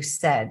 like you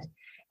said.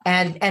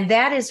 And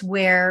that is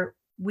where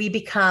we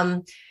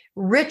become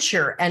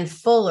richer and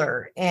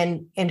fuller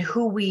in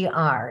who we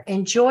are.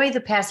 Enjoy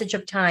the passage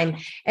of time.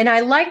 And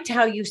I liked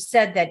how you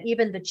said that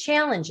even the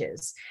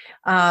challenges,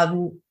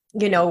 and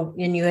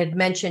you had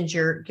mentioned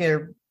your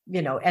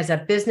as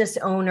a business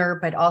owner,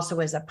 but also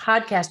as a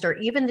podcaster,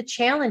 even the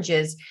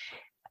challenges,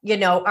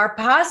 are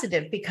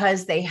positive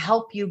because they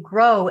help you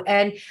grow.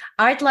 And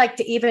I'd like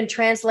to even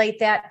translate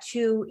that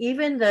to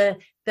even the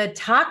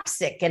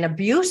toxic and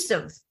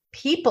abusive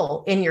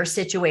people in your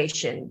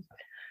situation,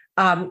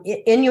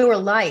 in your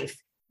life.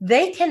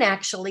 They can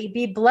actually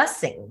be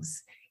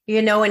blessings,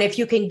 and if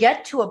you can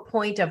get to a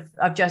point of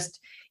just,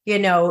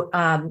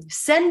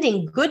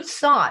 sending good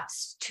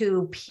thoughts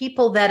to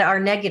people that are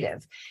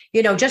negative,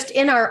 just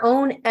in our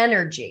own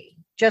energy,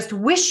 just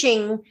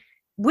wishing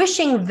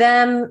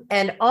them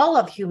and all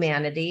of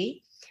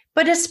humanity,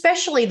 but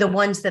especially the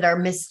ones that are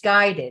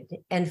misguided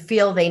and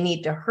feel they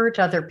need to hurt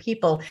other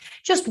people,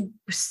 just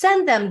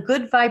send them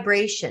good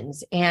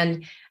vibrations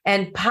and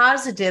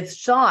positive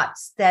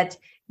thoughts that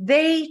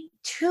they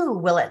too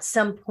will at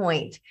some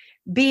point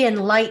be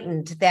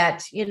enlightened,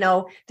 that,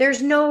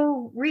 there's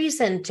no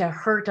reason to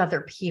hurt other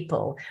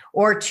people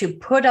or to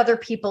put other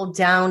people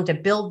down to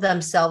build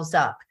themselves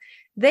up.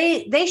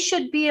 They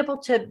should be able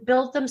to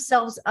build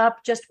themselves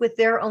up just with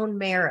their own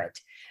merit,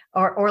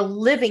 or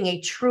living a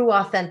true,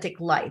 authentic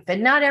life.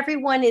 And not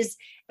everyone is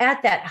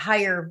at that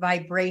higher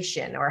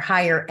vibration or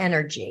higher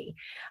energy.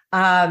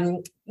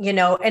 And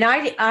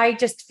I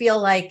just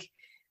feel like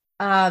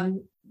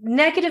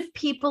negative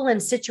people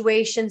and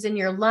situations in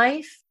your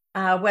life,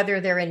 whether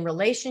they're in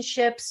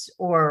relationships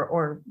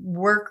or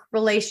work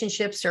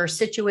relationships or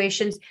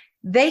situations,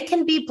 they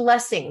can be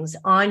blessings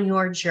on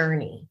your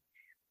journey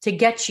to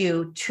get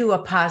you to a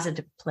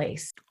positive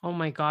place. Oh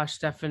my gosh,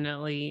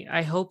 definitely.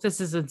 I hope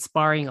this is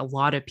inspiring a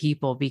lot of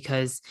people,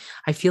 because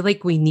I feel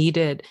like we need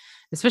it,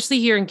 especially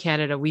here in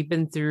Canada. We've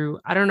been through,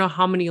 I don't know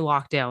how many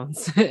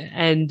lockdowns,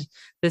 and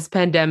this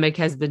pandemic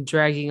has been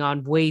dragging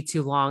on way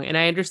too long. And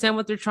I understand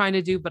what they're trying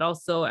to do, but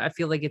also I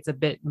feel like it's a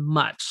bit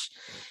much.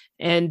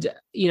 And,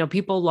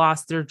 people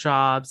lost their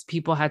jobs.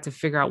 People had to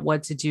figure out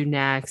what to do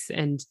next.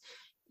 And,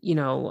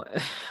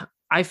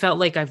 I felt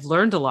like I've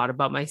learned a lot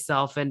about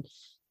myself, and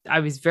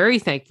I was very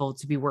thankful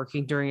to be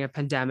working during a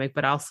pandemic,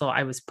 but also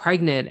I was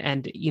pregnant,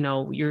 and,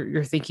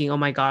 you're thinking, oh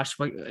my gosh,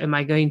 what am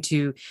I going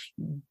to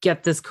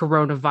get this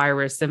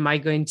coronavirus? Am I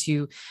going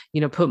to,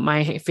 put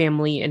my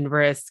family in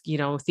risk,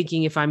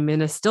 thinking if I'm going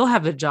to still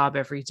have a job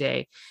every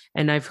day.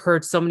 And I've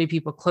heard so many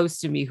people close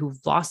to me who've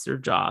lost their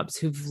jobs,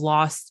 who've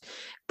lost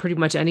pretty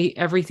much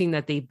everything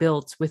that they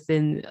built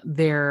within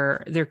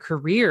their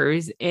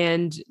careers,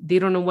 and they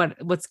don't know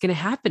what's going to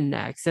happen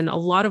next. And a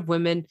lot of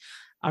women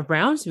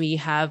around me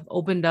have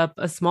opened up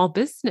a small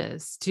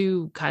business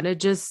to kind of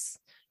just,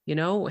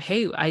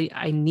 hey,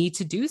 I need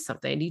to do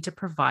something. I need to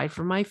provide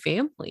for my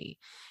family.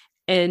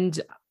 And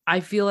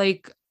I feel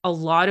like a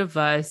lot of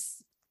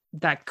us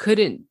that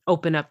couldn't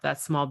open up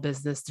that small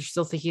business, they're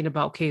still thinking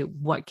about, okay,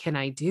 what can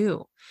I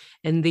do?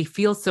 And they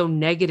feel so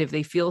negative.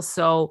 They feel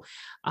so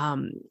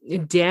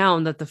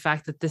down that the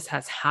fact that this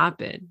has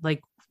happened,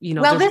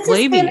 Well, they're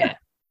blaming it.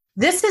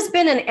 This has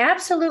been an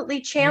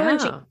absolutely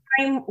challenging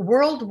time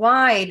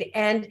worldwide.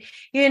 And,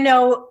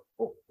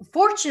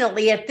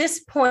 fortunately, at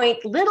this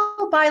point,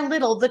 little by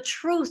little, the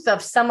truth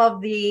of some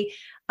of the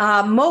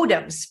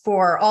motives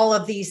for all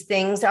of these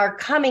things are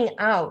coming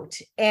out.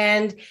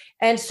 And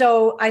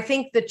so I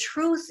think the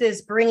truth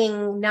is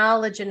bringing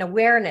knowledge and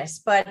awareness.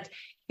 But,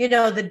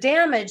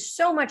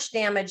 so much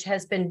damage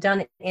has been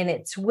done in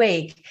its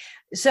wake.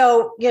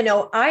 So,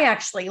 I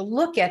actually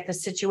look at the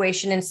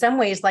situation in some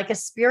ways like a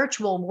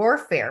spiritual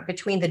warfare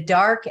between the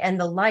dark and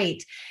the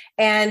light.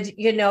 And,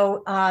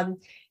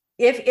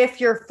 if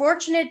you're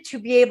fortunate to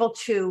be able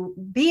to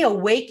be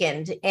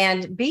awakened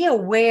and be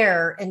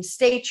aware and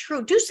stay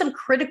true, do some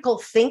critical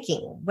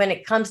thinking when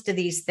it comes to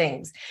these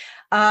things.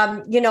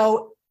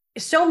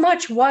 So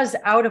much was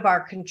out of our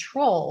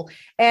control,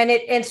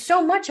 and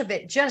so much of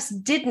it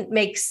just didn't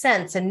make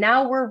sense. And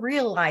now we're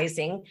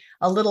realizing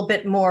a little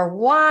bit more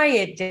why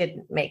it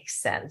didn't make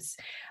sense.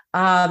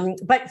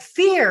 But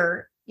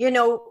fear,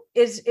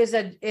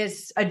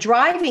 is a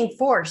driving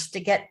force to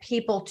get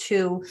people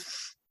to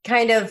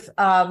kind of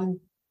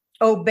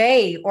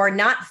obey or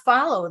not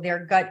follow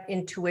their gut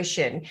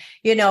intuition.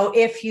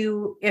 If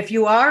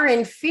you are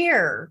in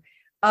fear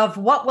of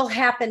what will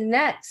happen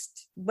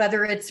next,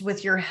 whether it's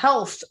with your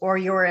health or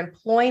your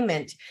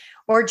employment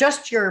or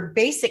just your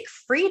basic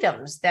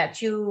freedoms that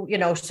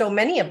so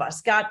many of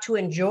us got to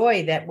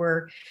enjoy that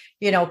were,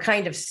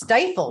 kind of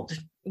stifled,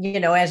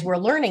 as we're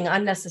learning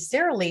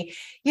unnecessarily,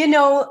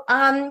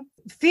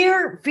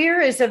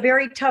 fear is a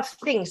very tough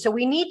thing. So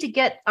we need to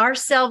get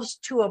ourselves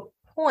to a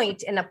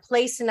point and a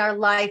place in our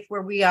life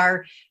where we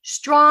are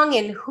strong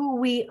in who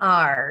we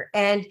are,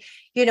 and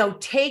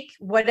take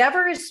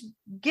whatever is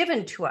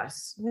given to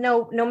us,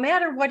 no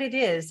matter what it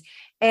is,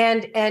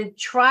 and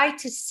try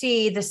to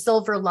see the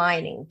silver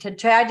lining, to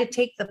try to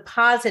take the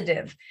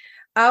positive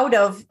out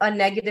of a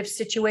negative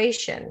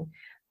situation.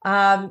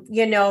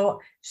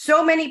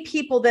 So many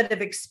people that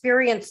have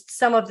experienced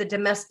some of the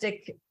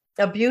domestic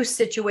abuse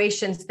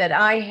situations that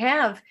I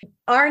have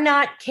are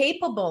not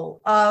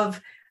capable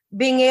of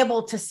being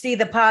able to see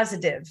the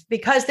positive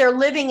because they're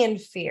living in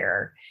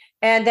fear.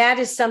 And that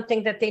is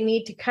something that they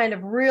need to kind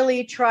of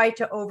really try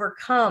to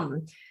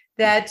overcome,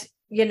 that,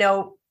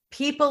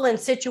 people in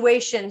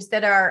situations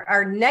that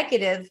are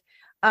negative,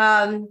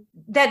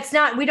 that's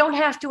not, we don't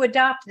have to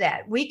adopt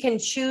that. We can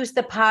choose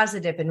the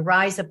positive and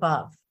rise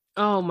above.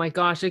 Oh my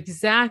gosh,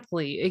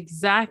 exactly.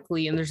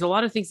 And there's a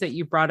lot of things that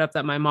you brought up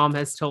that my mom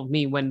has told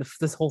me when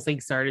this whole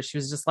thing started. She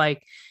was just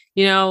like,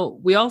 we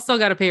also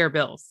got to pay our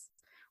bills.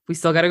 We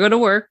still got to go to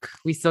work.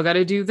 We still got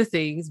to do the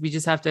things. We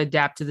just have to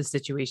adapt to the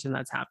situation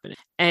that's happening.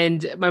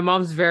 And my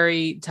mom's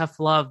very tough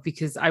love,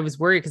 because I was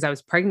worried because I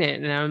was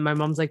pregnant. And my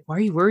mom's like, what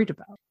are you worried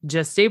about?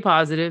 Just stay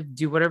positive.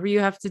 Do whatever you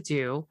have to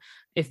do.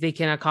 If they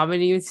can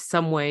accommodate you in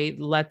some way,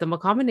 let them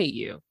accommodate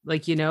you.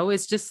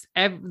 It's just,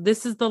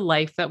 this is the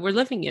life that we're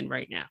living in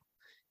right now.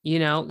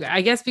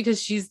 I guess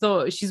because she's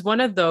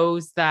one of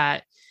those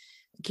that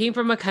came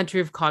from a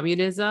country of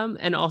communism,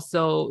 and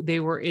also they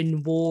were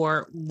in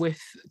war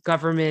with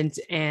government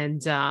and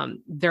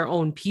their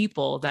own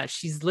people, that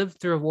she's lived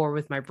through a war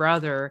with my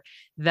brother,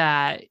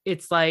 that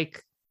it's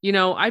like,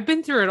 I've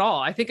been through it all.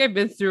 I think I've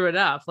been through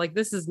enough. Like,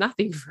 this is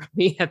nothing for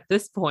me at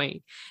this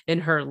point in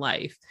her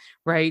life.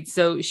 Right.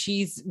 So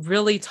she's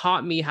really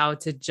taught me how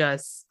to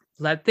just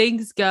let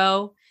things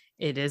go.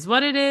 It is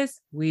what it is.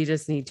 We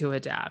just need to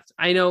adapt.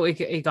 I know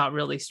it got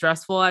really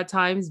stressful at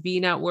times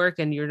being at work,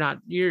 and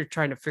you're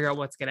trying to figure out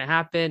what's going to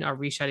happen. Are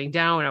we shutting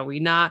down? Are we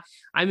not?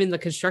 I'm in the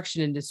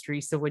construction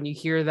industry. So when you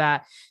hear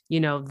that,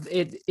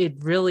 it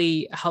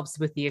really helps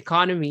with the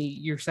economy.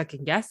 You're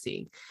second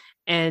guessing.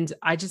 And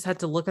I just had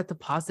to look at the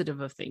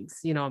positive of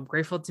things. I'm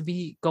grateful to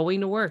be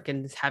going to work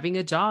and having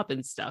a job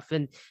and stuff,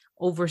 and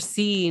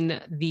overseeing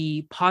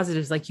the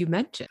positives, like you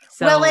mentioned.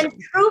 So, well, and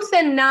truth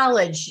and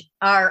knowledge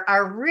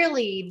are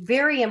really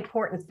very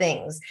important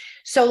things.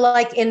 So,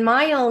 like in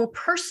my own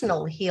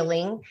personal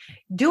healing,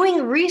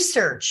 doing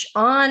research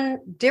on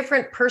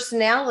different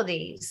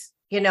personalities,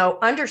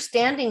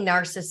 understanding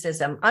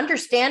narcissism,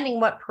 understanding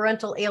what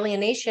parental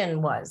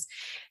alienation was,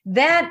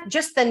 that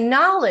just the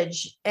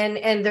knowledge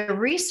and the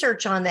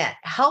research on that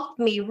helped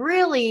me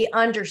really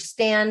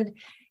understand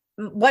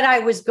what I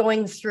was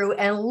going through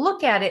and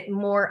look at it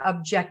more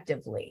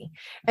objectively.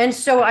 And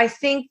so I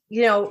think,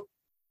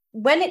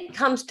 when it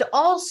comes to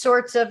all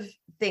sorts of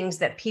things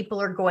that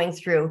people are going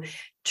through,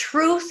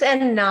 truth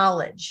and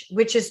knowledge,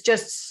 which is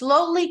just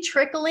slowly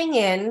trickling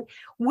in,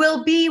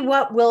 will be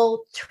what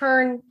will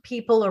turn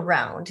people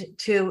around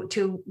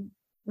to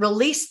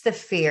release the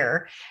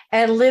fear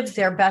and live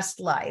their best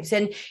lives.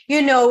 And,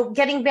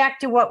 getting back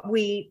to what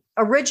we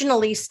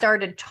originally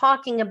started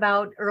talking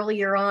about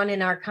earlier on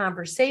in our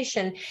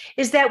conversation,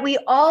 is that we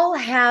all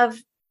have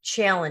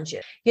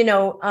challenges.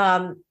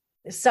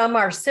 Some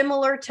are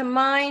similar to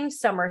mine,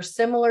 some are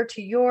similar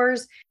to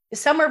yours,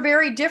 some are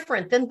very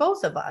different than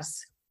both of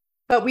us.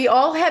 But we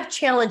all have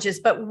challenges,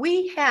 but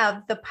we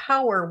have the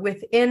power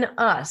within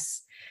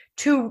us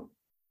to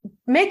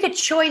make a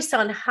choice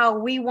on how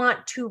we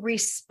want to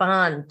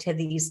respond to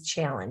these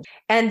challenges.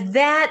 And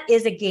that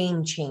is a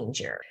game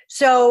changer.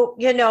 So,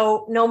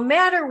 no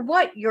matter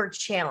what your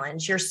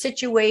challenge, your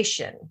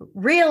situation,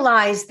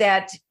 realize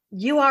that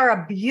you are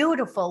a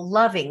beautiful,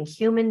 loving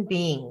human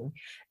being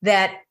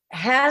that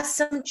has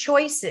some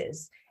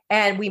choices.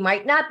 And we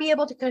might not be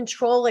able to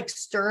control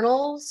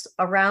externals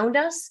around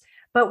us,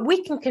 but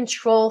we can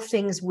control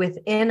things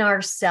within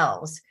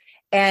ourselves.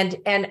 And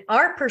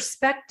our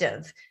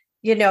perspective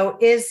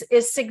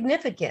is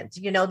significant.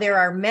 There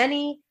are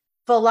many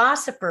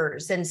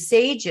philosophers and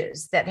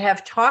sages that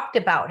have talked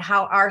about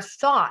how our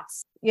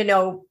thoughts,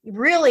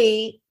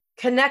 really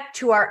connect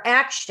to our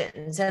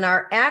actions, and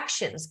our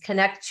actions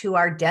connect to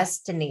our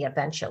destiny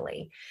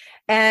eventually.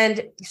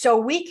 And so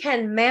we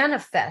can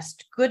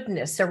manifest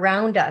goodness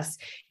around us.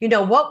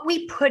 What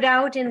we put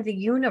out in the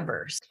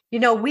universe,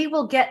 we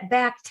will get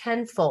back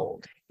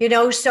tenfold.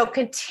 So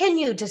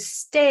continue to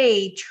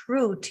stay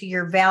true to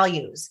your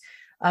values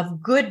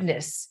of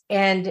goodness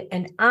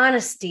and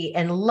honesty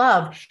and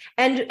love,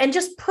 and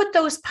just put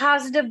those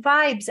positive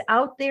vibes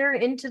out there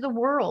into the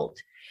world.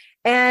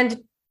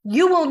 And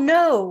you will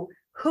know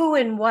who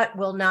and what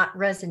will not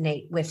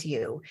resonate with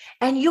you.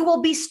 And you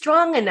will be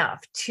strong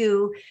enough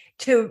to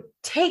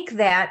take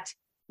that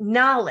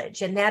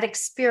knowledge and that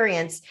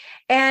experience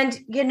and,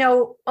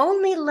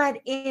 only let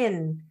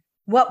in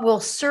what will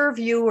serve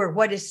you or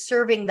what is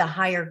serving the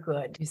higher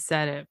good. You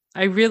said it.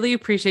 I really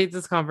appreciate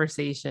this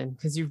conversation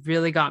because you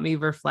really got me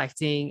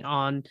reflecting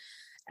on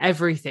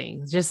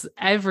everything, just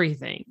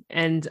everything.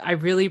 And I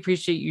really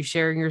appreciate you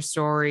sharing your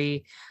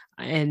story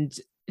and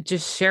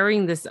just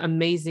sharing this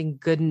amazing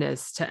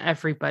goodness to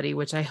everybody,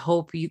 which I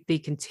hope they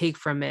can take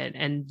from it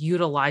and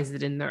utilize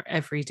it in their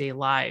everyday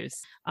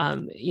lives.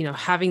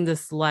 Having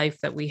this life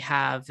that we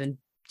have, and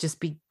just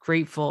be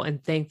grateful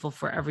and thankful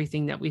for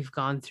everything that we've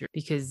gone through,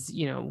 because,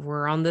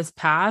 we're on this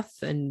path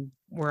and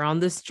we're on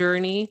this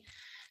journey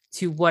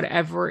to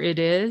whatever it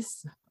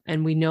is.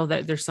 And we know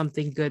that there's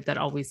something good that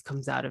always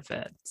comes out of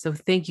it. So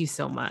thank you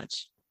so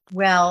much.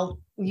 Well,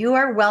 you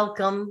are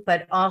welcome,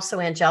 but also,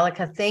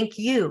 Angelica, thank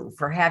you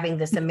for having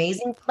this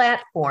amazing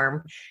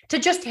platform to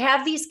just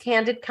have these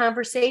candid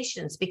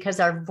conversations,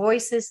 because our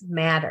voices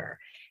matter.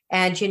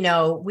 And,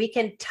 we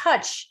can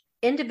touch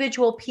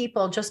individual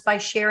people just by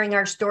sharing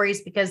our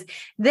stories, because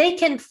they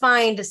can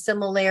find a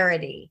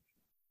similarity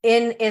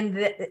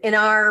in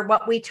our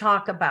what we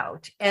talk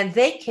about, and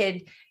they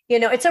could,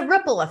 it's a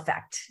ripple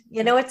effect.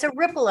 It's a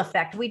ripple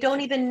effect. We don't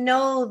even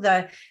know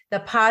the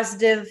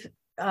positive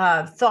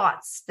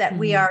thoughts that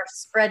we are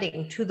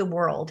spreading to the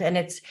world. And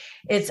it's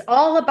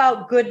all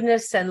about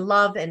goodness and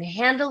love and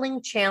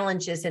handling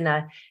challenges in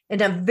a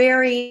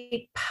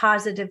very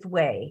positive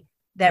way,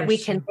 that we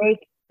can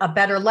make a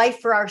better life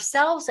for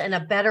ourselves and a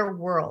better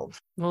world.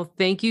 Well,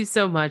 thank you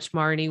so much,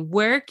 Marni.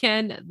 Where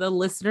can the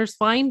listeners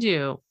find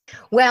you?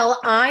 Well,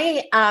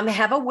 I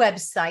have a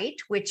website,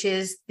 which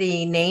is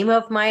the name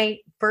of my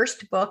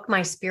first book,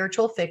 my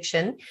spiritual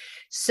fiction.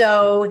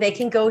 So they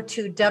can go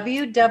to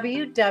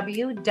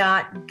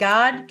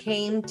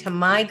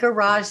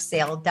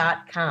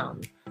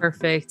www.godcametomygarage.com.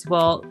 Perfect.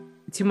 Well,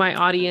 to my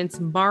audience,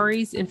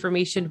 Mari's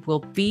information will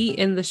be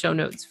in the show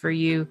notes for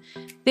you.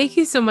 Thank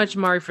you so much,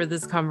 Mari, for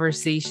this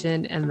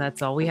conversation. And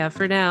that's all we have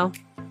for now.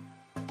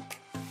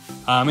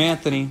 I'm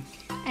Anthony.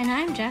 And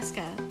I'm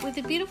Jessica with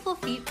the Beautiful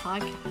Feet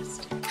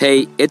podcast.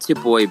 Hey, it's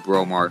your boy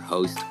Bromar,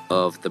 host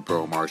of The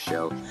Bromar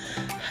Show.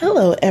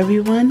 Hello,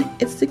 everyone.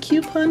 It's the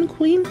Coupon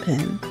Queen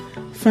Pin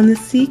from the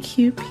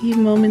CQP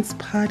Moments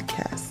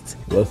podcast.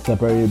 What's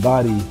up,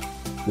 everybody?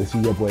 This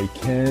is your boy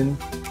Ken,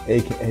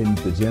 aka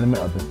the Gentleman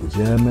of the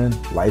Gentleman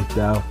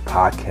Lifestyle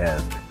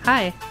Podcast.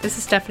 Hi, this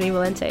is Stephanie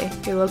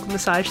Valente, your local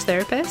massage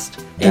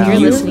therapist.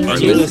 And you're listening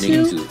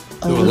to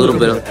a little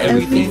bit of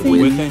everything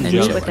with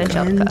Angelica.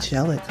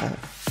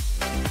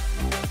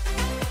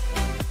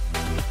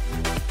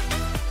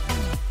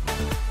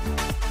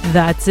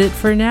 That's it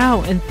for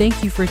now, and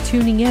thank you for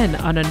tuning in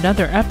on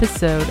another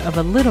episode of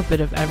A Little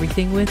Bit of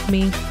Everything with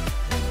me.